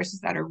the resources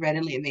that are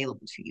readily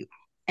available to you.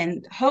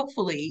 And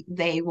hopefully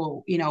they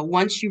will,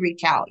 once you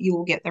reach out, you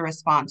will get the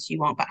response you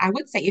want. But I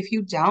would say if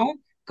you don't,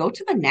 go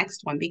to the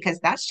next one because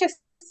that's just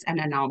an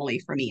anomaly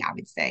for me, I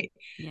would say.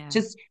 Yeah.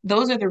 Just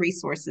those are the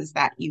resources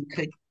that you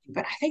could,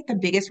 but I think the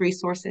biggest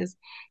resources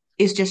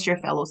is just your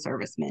fellow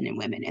servicemen and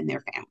women and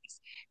their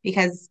families.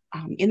 Because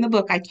in the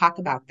book, I talk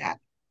about that.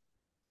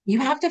 You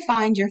have to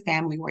find your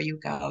family where you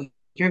go,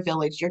 your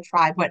village, your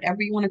tribe,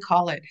 whatever you want to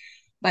call it.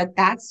 But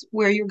that's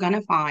where you're going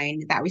to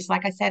find that. Was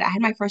like I said, I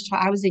had my first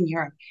child, I was in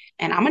Europe.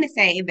 And I'm going to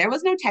say there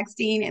was no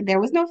texting, there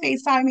was no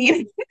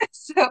FaceTiming.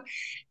 So,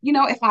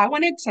 if I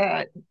wanted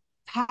to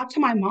talk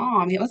to my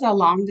mom, it was a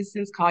long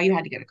distance call. You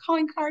had to get a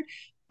calling card.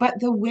 But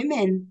the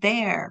women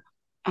there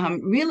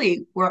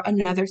really were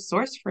another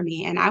source for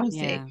me. And I would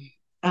say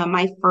Yeah.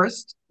 my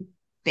first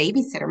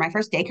babysitter, my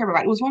first daycare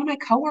provider was one of my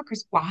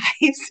coworkers' wives.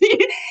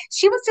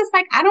 She was just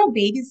like, I don't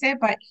babysit,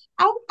 but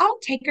I'll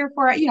take her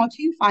for, till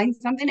you find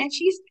something. And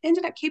she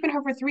ended up keeping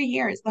her for 3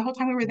 years the whole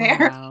time we were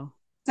there. Wow.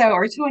 So,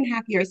 or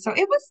 2.5 years. So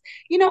it was,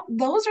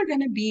 those are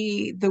going to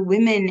be the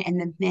women and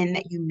the men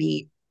that you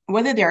meet,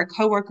 whether they're a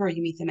coworker or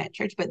you meet them at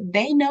church, but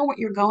they know what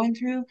you're going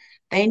through.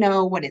 They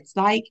know what it's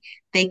like.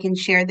 They can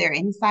share their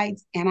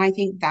insights. And I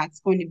think that's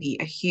going to be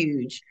a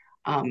huge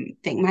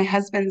thing. My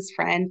husband's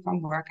friend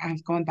from work, I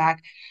was going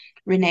back,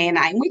 Renee and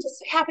I, and we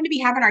just happened to be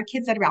having our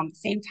kids at around the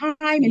same time.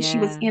 And Yeah. he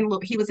was in a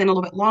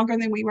little bit longer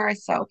than we were.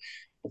 So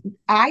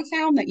I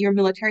found that your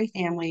military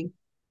family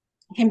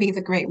can be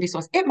the great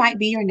resource. It might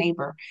be your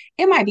neighbor.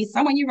 It might be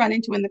someone you run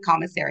into in the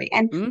commissary.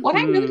 And what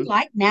I really Mm-hmm.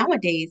 like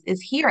nowadays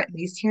is here, at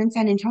least here in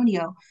San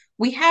Antonio,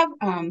 we have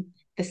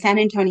the San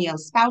Antonio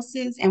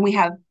spouses and we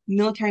have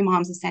military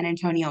moms of San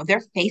Antonio.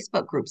 They're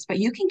Facebook groups, but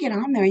you can get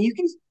on there and you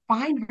can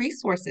find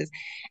resources.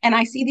 And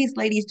I see these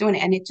ladies doing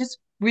it, and it just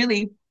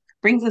really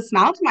brings a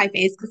smile to my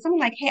face because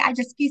someone like, hey, I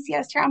just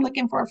PCS'd here. I'm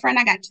looking for a friend.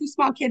 I got 2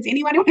 small kids.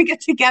 Anybody want to get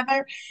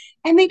together?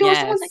 And they do it.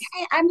 Someone's like, Yes.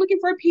 hey, I'm looking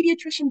for a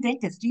pediatrician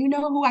dentist. Do you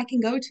know who I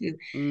can go to?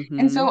 And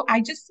Mm-hmm. so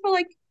I just feel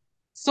like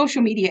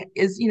social media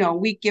is,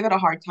 we give it a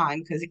hard time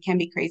because it can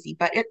be crazy,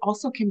 but it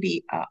also can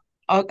be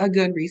a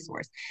good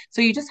resource.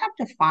 So you just have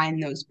to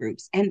find those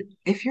groups. And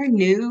if you're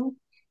new,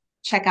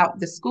 check out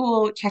the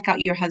school, check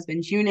out your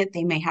husband's unit.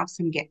 They may have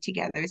some get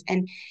togethers.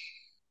 And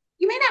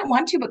you may not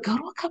want to, but go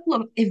to a couple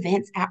of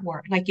events at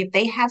work. Like if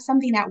they have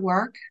something at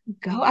work,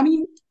 go. I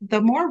mean,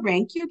 the more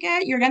rank you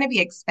get, you're going to be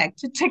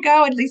expected to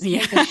go, at least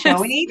make a Yes.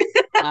 showing.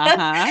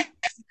 Uh-huh.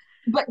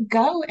 but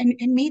go and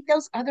meet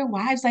those other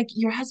wives. Like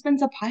your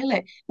husband's a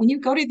pilot. When you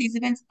go to these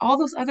events, all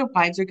those other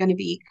wives are going to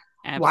be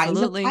wives of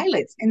Absolutely.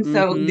 pilots. And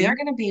so Mm-hmm. they're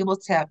going to be able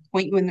to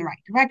point you in the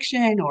right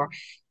direction, or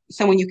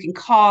someone you can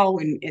call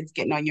when it's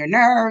getting on your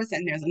nerves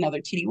and there's another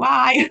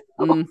TDY,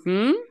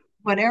 Mm-hmm.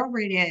 whatever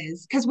it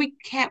is. Because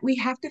we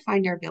have to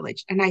find our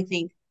village. And I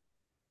think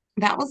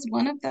that was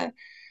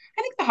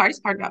I think the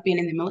hardest part about being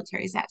in the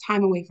military is that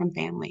time away from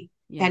family,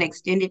 that Yeah.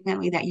 extended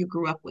family that you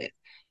grew up with.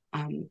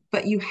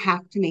 But you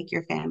have to make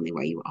your family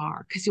where you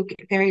are because you'll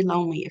get very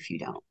lonely if you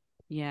don't.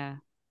 Yeah. Yeah.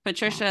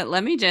 Patricia,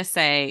 let me just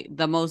say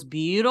the most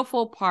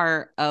beautiful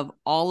part of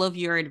all of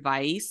your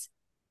advice,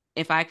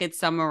 if I could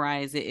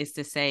summarize it, is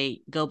to say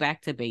go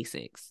back to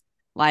basics.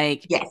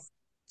 Like, Yes.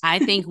 I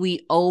think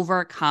we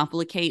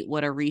overcomplicate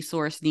what a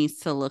resource needs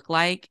to look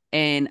like.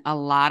 And a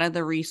lot of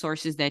the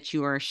resources that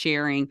you are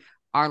sharing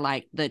are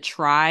like the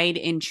tried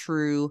and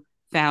true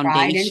Tried and true.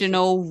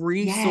 foundational Yes.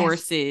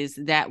 resources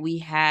that we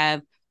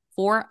have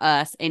for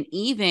us. And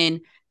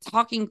even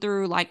talking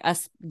through like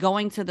us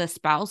going to the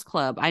spouse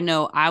club. I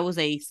know I was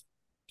a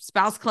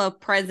spouse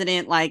club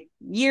president like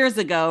years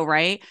ago,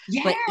 right?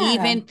 But Yeah.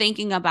 even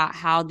thinking about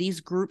how these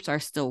groups are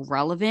still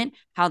relevant,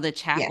 how the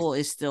chapel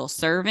Yes. is still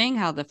serving,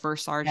 how the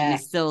first sergeant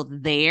is Yes. still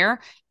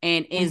there,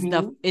 and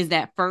Mm-hmm. is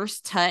that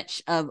first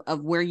touch of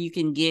where you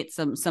can get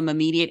some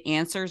immediate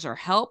answers or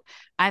help.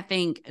 I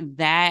think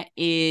that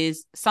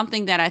is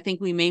something that I think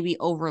we maybe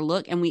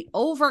overlook and we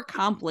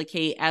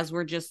overcomplicate as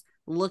we're just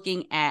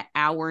looking at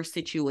our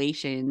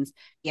situations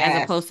as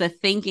Yes. opposed to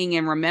thinking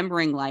and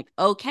remembering like,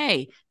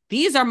 okay,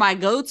 these are my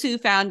go-to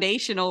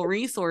foundational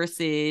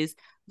resources,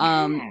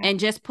 Yeah. and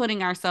just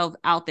putting ourselves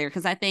out there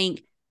because I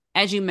think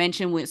as you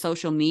mentioned with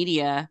social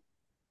media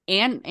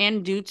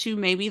and due to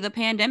maybe the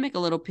pandemic a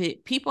little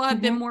bit, people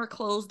have been Mm-hmm. more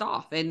closed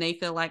off and they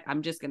feel like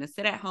I'm just going to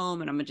sit at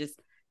home and I'm going to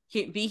just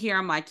be here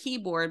on my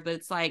keyboard. But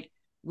it's like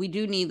we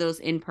do need those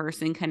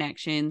in-person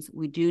connections.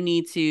 We do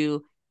need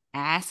to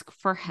ask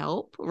for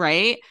help,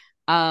 right?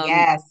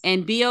 Yes.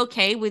 And be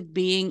okay with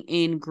being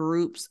in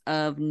groups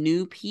of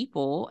new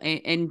people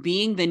and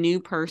being the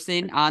new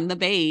person on the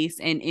base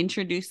and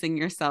introducing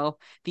yourself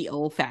the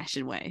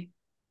old-fashioned way.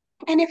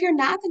 And if you're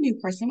not the new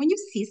person, when you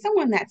see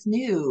someone that's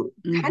new,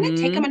 kind of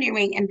take them Mm-hmm. under your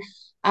wing.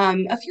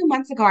 And a few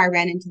months ago, I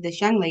ran into this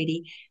young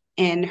lady,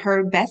 and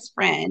her best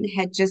friend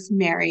had just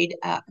married,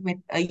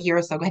 a year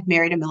or so ago, had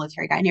married a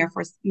military guy, an Air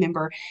Force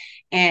member.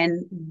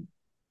 And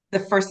the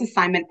first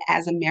assignment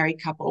as a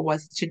married couple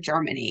was to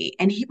Germany.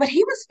 But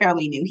he was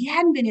fairly new. He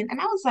hadn't been in.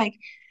 And I was like,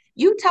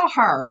 you tell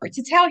her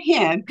to tell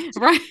him to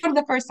Right. go to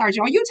the first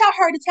sergeant, or you tell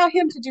her to tell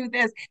him to do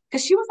this.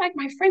 Because she was like,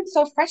 my friend's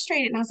so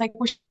frustrated. And I was like,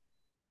 well,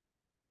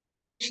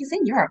 she's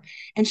in Europe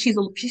and she's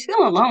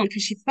feeling alone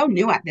because she's so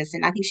new at this.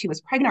 And I think she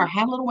was pregnant or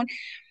had a little one.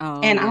 Oh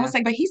And I yeah. was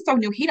like, but he's so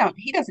new, he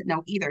doesn't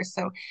know either.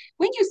 So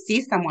when you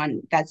see someone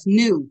that's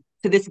new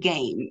to this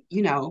game,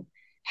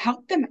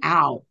 help them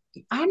out.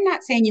 I'm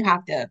not saying you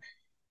have to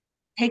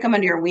take them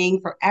under your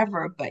wing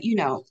forever, but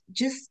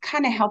just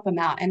kind of help them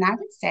out. And I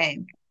would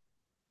say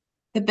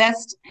the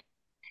best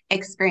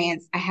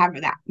experience I had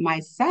with that, my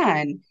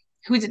son,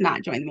 who did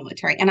not join the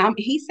military, and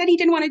he said he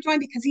didn't want to join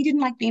because he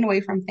didn't like being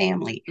away from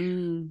family.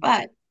 Mm.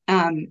 But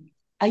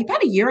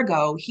about a year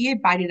ago, he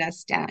invited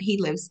us down. He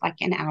lives like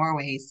an hour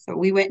away. So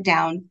we went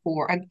down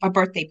for a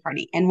birthday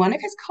party. And one of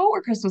his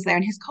coworkers was there.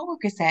 And his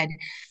coworker said,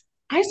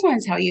 I just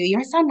want to tell you,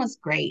 your son was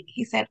great.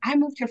 He said, I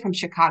moved here from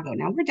Chicago.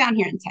 Now we're down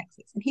here in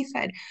Texas. And he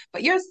said,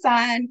 but your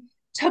son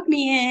took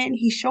me in.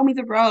 He showed me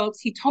the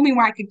ropes. He told me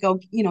where I could go.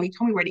 He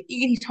told me where to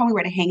eat. He told me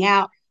where to hang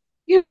out.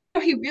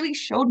 He really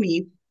showed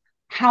me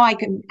how I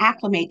could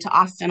acclimate to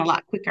Austin a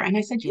lot quicker. And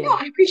I said, Yeah.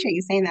 I appreciate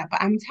you saying that,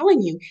 but I'm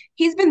telling you,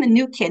 he's been the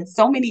new kid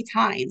so many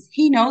times.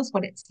 He knows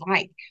what it's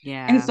like.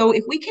 And Yeah. so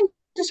if we can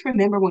just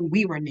remember when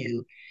we were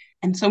new,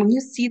 and so when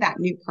you see that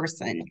new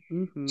person,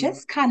 Mm-hmm.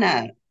 just kind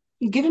of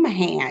give them a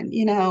hand.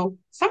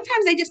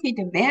 Sometimes they just need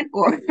to vent,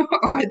 or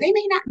or they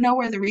may not know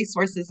where the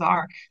resources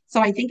are. So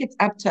I think it's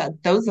up to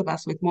those of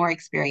us with more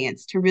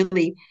experience to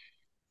really,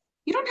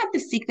 you don't have to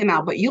seek them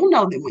out, but you'll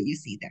know them when you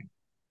see them.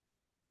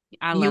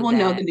 I You love will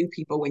know the that. new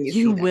people when you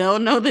You see them. will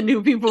know the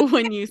new people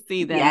when you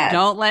see them. Yes.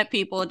 Don't let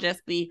people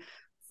just be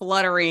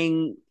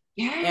fluttering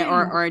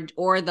Yeah.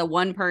 or the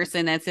one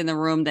person that's in the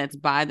room that's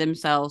by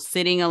themselves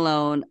sitting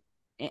alone,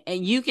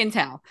 and you can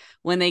tell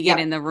when they get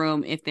in Yep. the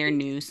room if they're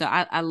new. So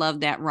I love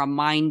that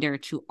reminder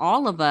to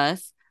all of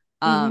us,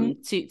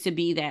 Mm-hmm. to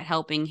be that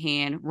helping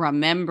hand.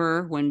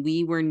 Remember when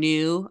we were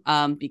new,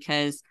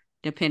 because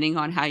depending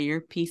on how your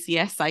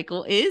PCS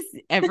cycle is,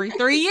 every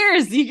 3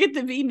 years you get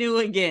to be new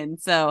again.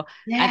 So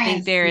I think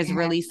Yes. there is Yes.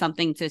 really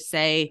something to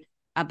say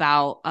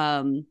about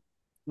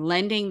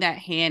lending that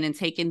hand and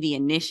taking the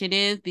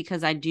initiative,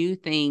 because I do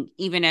think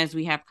even as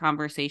we have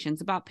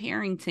conversations about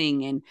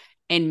parenting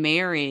and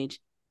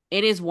marriage,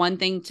 it is one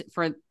thing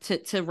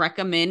to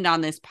recommend on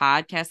this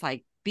podcast,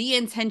 like be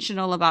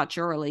intentional about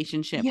your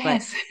relationship. But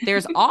Yes.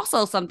 there's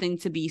also something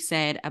to be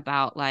said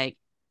about like,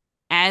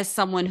 as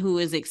someone who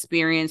is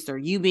experienced or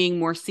you being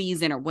more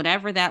seasoned or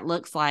whatever that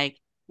looks like,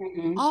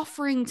 Mm-hmm.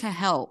 offering to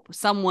help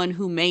someone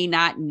who may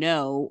not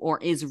know or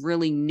is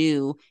really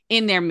new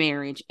in their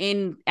marriage,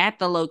 in at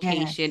the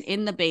location, Yes.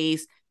 in the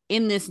base,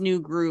 in this new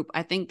group.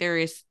 I think there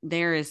is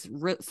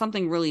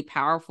something really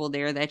powerful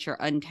there that you're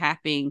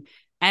untapping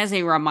as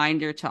a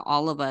reminder to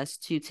all of us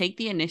to take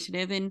the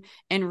initiative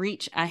and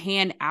reach a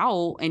hand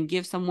out and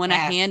give someone a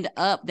Yes. hand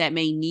up that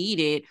may need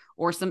it,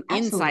 or some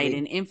insight Absolutely.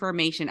 and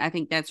information. I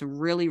think that's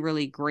really,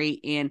 really great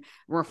and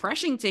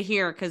refreshing to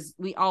hear, because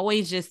we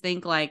always just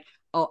think like,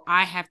 oh,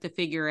 I have to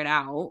figure it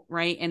out,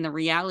 right? And the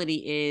reality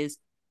is,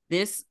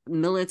 this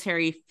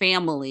military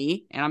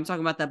family, and I'm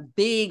talking about the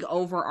big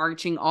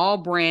overarching all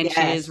branches,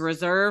 Yes.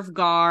 reserve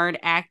guard,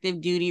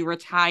 active duty,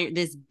 retired,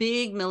 this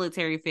big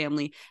military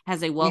family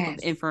has a wealth of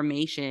Yes.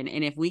 information.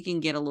 And if we can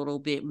get a little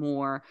bit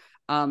more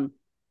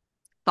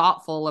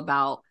thoughtful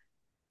about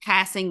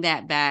passing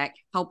that back,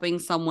 helping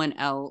someone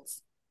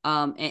else,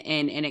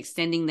 and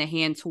extending the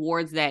hand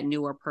towards that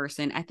newer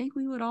person, I think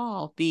we would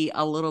all be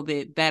a little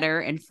bit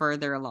better and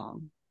further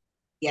along.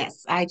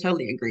 Yes, I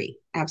totally agree.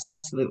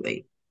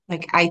 Absolutely.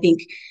 Like I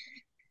think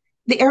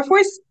the Air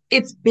Force,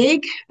 it's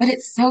big, but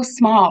it's so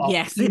small,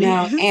 Yes, it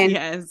is. and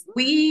Yes.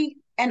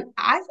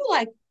 I feel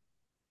like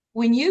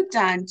when you've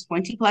done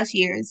 20 plus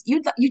years,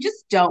 you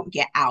just don't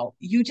get out.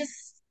 You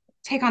just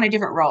take on a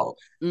different role.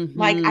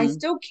 Like I Mm-hmm.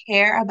 still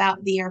care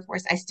about the Air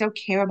Force. I still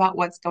care about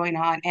what's going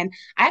on. And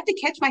I have to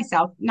catch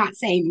myself not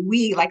saying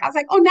we, like I was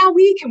like, oh, now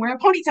we can wear a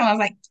ponytail. I was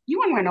like, you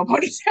wouldn't wear no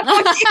ponytail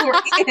when you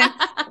were in.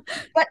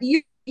 But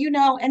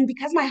and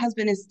because my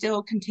husband is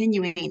still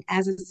continuing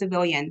as a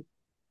civilian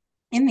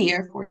in the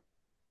Air Force,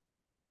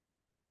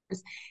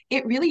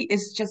 it really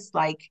is just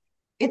like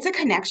it's a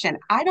connection.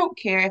 I don't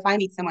care if I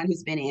meet someone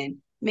who's been in,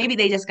 maybe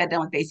they just got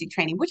done with basic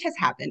training, which has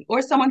happened,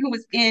 or someone who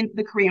was in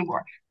the Korean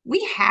War.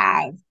 We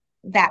have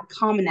that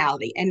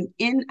commonality. And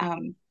in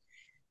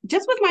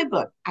just with my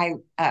book, I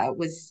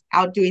was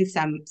out doing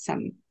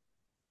some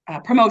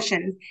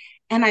promotions,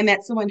 and I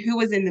met someone who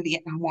was in the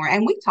Vietnam War,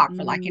 and we talked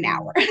for like an Mm.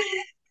 hour.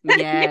 you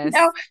Yes.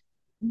 know,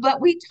 but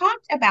we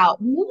talked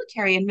about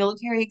military and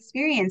military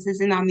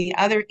experiences. And on the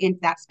other end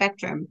of that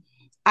spectrum,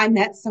 I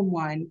met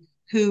someone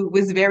who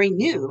was very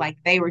new, like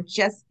they were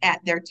just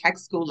at their tech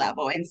school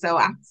level. And so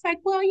I was like,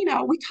 well,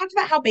 we talked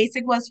about how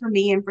basic was for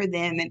me and for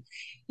them. And,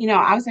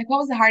 I was like, what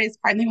was the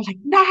hardest part? And they were like,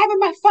 not having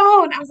my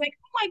phone. I was like,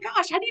 oh my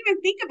gosh, I didn't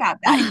even think about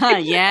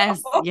that,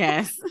 Yes.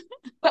 Yes.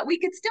 But we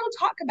could still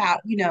talk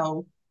about,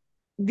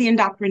 the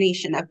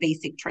indoctrination of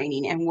basic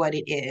training and what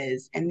it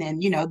is. And then,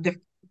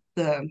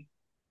 the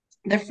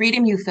the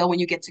freedom you feel when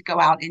you get to go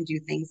out and do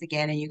things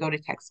again and you go to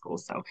tech school.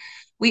 So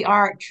we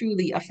are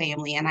truly a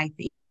family. And I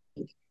think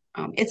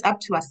it's up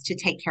to us to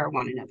take care of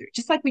one another,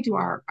 just like we do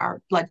our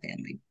blood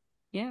family.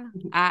 Yeah,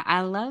 Mhm.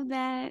 I love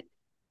that.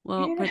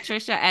 Well, Yeah.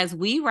 Patricia, as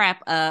we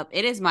wrap up,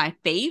 it is my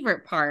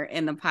favorite part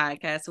in the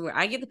podcast where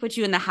I get to put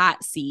you in the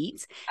hot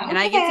seat and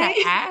I get to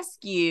Okay.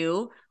 ask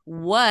you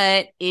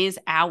what is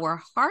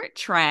our heart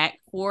track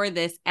for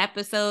this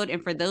episode.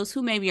 And for those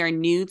who maybe are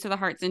new to the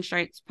Hearts and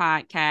Stripes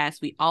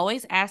podcast, we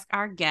always ask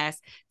our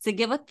guests to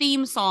give a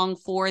theme song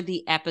for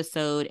the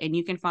episode. And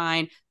you can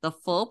find the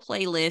full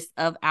playlist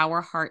of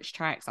our Hearts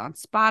tracks on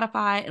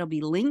Spotify. It'll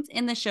be linked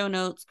in the show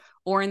notes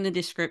or in the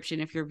description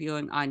if you're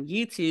viewing on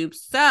YouTube.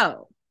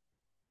 So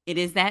it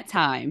is that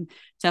time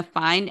to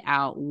find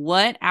out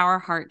what our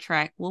heart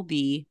track will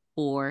be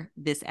for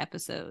this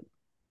episode.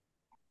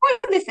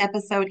 For this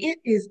episode, it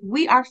is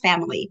We Are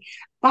Family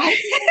by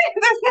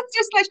the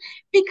Sister Sledge,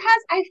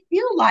 because I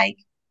feel like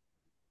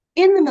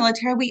in the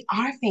military, we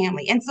are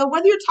family. And so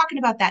whether you're talking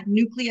about that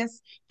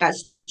nucleus,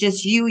 that's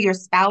just you, your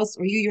spouse,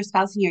 or you, your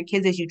spouse, and your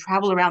kids as you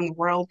travel around the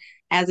world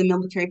as a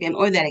military family,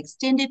 or that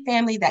extended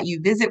family that you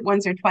visit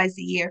once or twice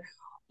a year,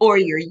 or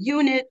your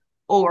unit,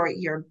 or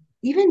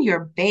even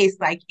your base.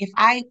 Like if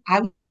I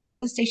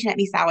was stationed at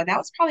Misawa, that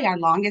was probably our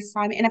longest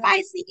time. And if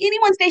I see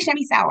anyone stationed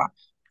at Misawa,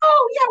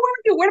 oh yeah, where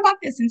are you? What about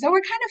this? And so we're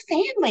kind of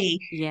family.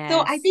 So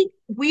I Yes, think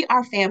we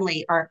are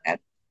family, or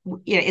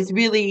it's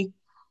really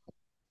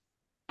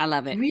I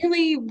love it.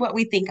 really what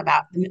we think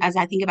about as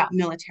I think about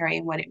military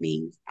and what it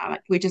means.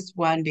 We're just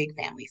one big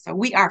family. So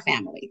we are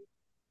family.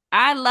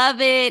 I love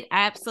it.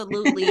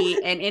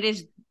 Absolutely. And it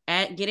is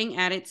getting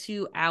added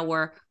to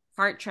our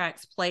Heart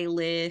Tracks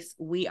playlist.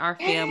 We Are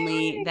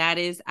Family. Yay! That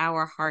is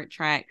our Heart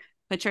Track.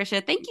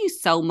 Patricia, thank you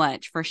so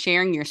much for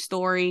sharing your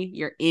story,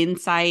 your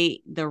insight,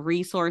 the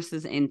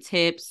resources and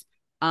tips.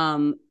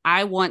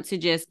 I want to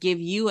just give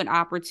you an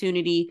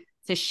opportunity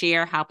to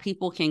share how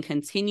people can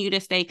continue to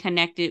stay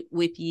connected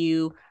with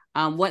you.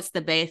 What's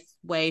the best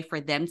way for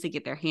them to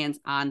get their hands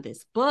on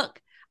this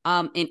book?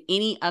 And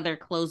any other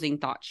closing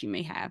thoughts you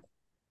may have.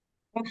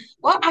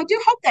 Well, I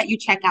do hope that you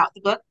check out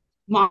the book,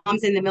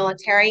 Moms in the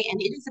Military,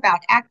 and it is about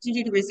active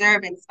duty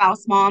reserve and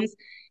spouse moms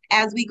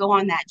as we go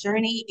on that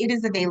journey. It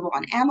is available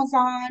on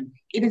Amazon.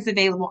 It is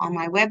available on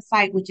my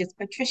website, which is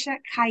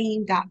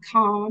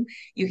patriciacain.com.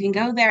 You can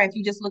go there. If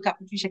you just look up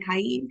Patricia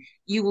Cain,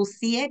 you will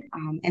see it.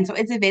 And so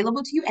it's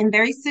available to you. And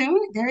very soon,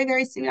 very,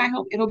 very soon, I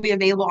hope it'll be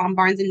available on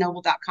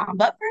barnesandnoble.com.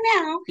 But for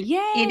now,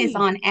 it is Yay.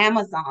 on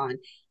Amazon.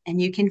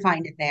 and you can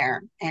find it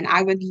there. And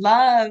I would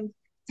love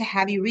to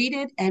have you read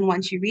it. And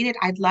once you read it,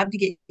 I'd love to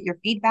get your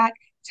feedback.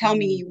 Tell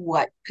me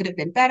what could have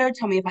been better.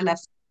 Tell me if I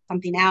left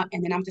something out.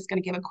 And then I'm just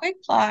going to give a quick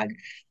plug.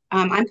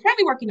 I'm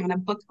currently working on a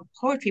book of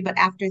poetry, but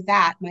after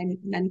that,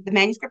 the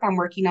manuscript I'm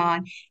working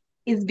on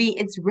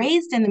it's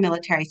raised in the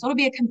military. So it'll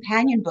be a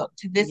companion book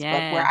to this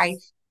book where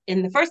Yes.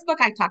 in the first book,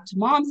 I talked to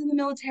moms in the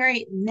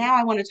military. Now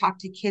I want to talk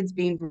to kids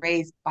being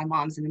raised by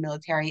moms in the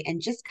military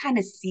and just kind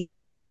of see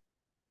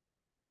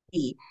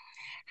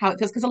how it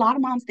feels. Because a lot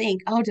of moms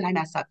think, oh, did I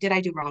mess up? Did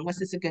I do wrong? Was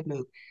this a good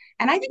move?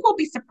 And I think we'll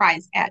be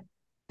surprised at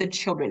the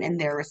children and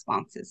their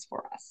responses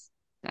for us.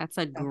 That's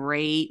a So,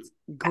 great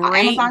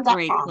Amazon.com.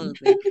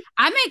 closing.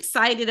 I'm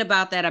excited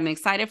about that. I'm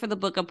excited for the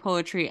book of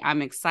poetry.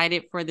 I'm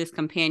excited for this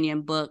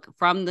companion book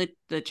from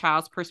the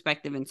child's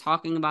perspective and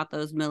talking about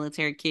those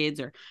military kids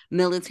or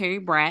military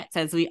brats,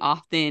 as we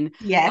often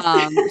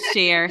Yes.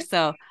 share.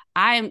 So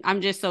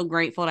I'm just so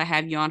grateful to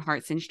have you on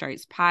Hearts and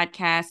Stripes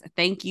podcast.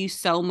 Thank you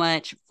so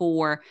much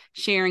for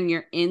sharing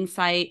your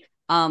insight.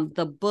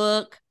 The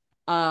book,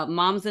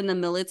 Moms in the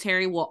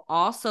Military, will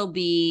also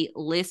be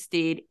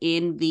listed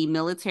in the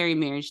Military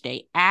Marriage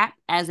Day app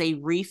as a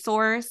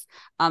resource.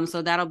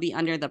 So that'll be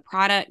under the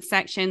product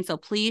section. So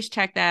please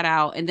check that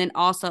out. And then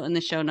also in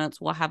the show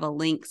notes, we'll have a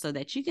link so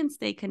that you can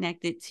stay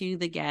connected to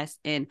the guest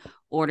and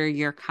order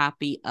your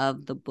copy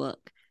of the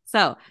book.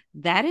 So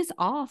that is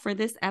all for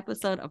this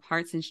episode of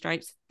Hearts and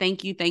Stripes.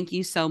 Thank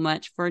you so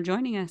much for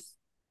joining us.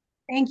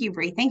 Thank you,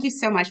 Bree. Thank you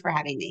so much for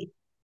having me.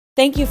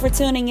 Thank you for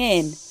tuning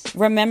in.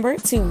 Remember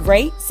to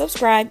rate,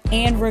 subscribe,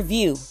 and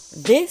review.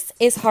 This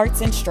is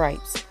Hearts and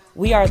Stripes.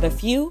 We are the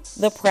few,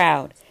 the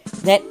proud,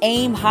 that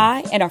aim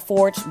high and are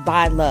forged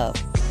by love.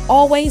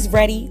 Always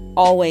ready,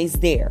 always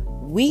there.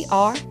 We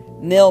are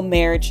Mill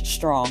Marriage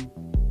Strong.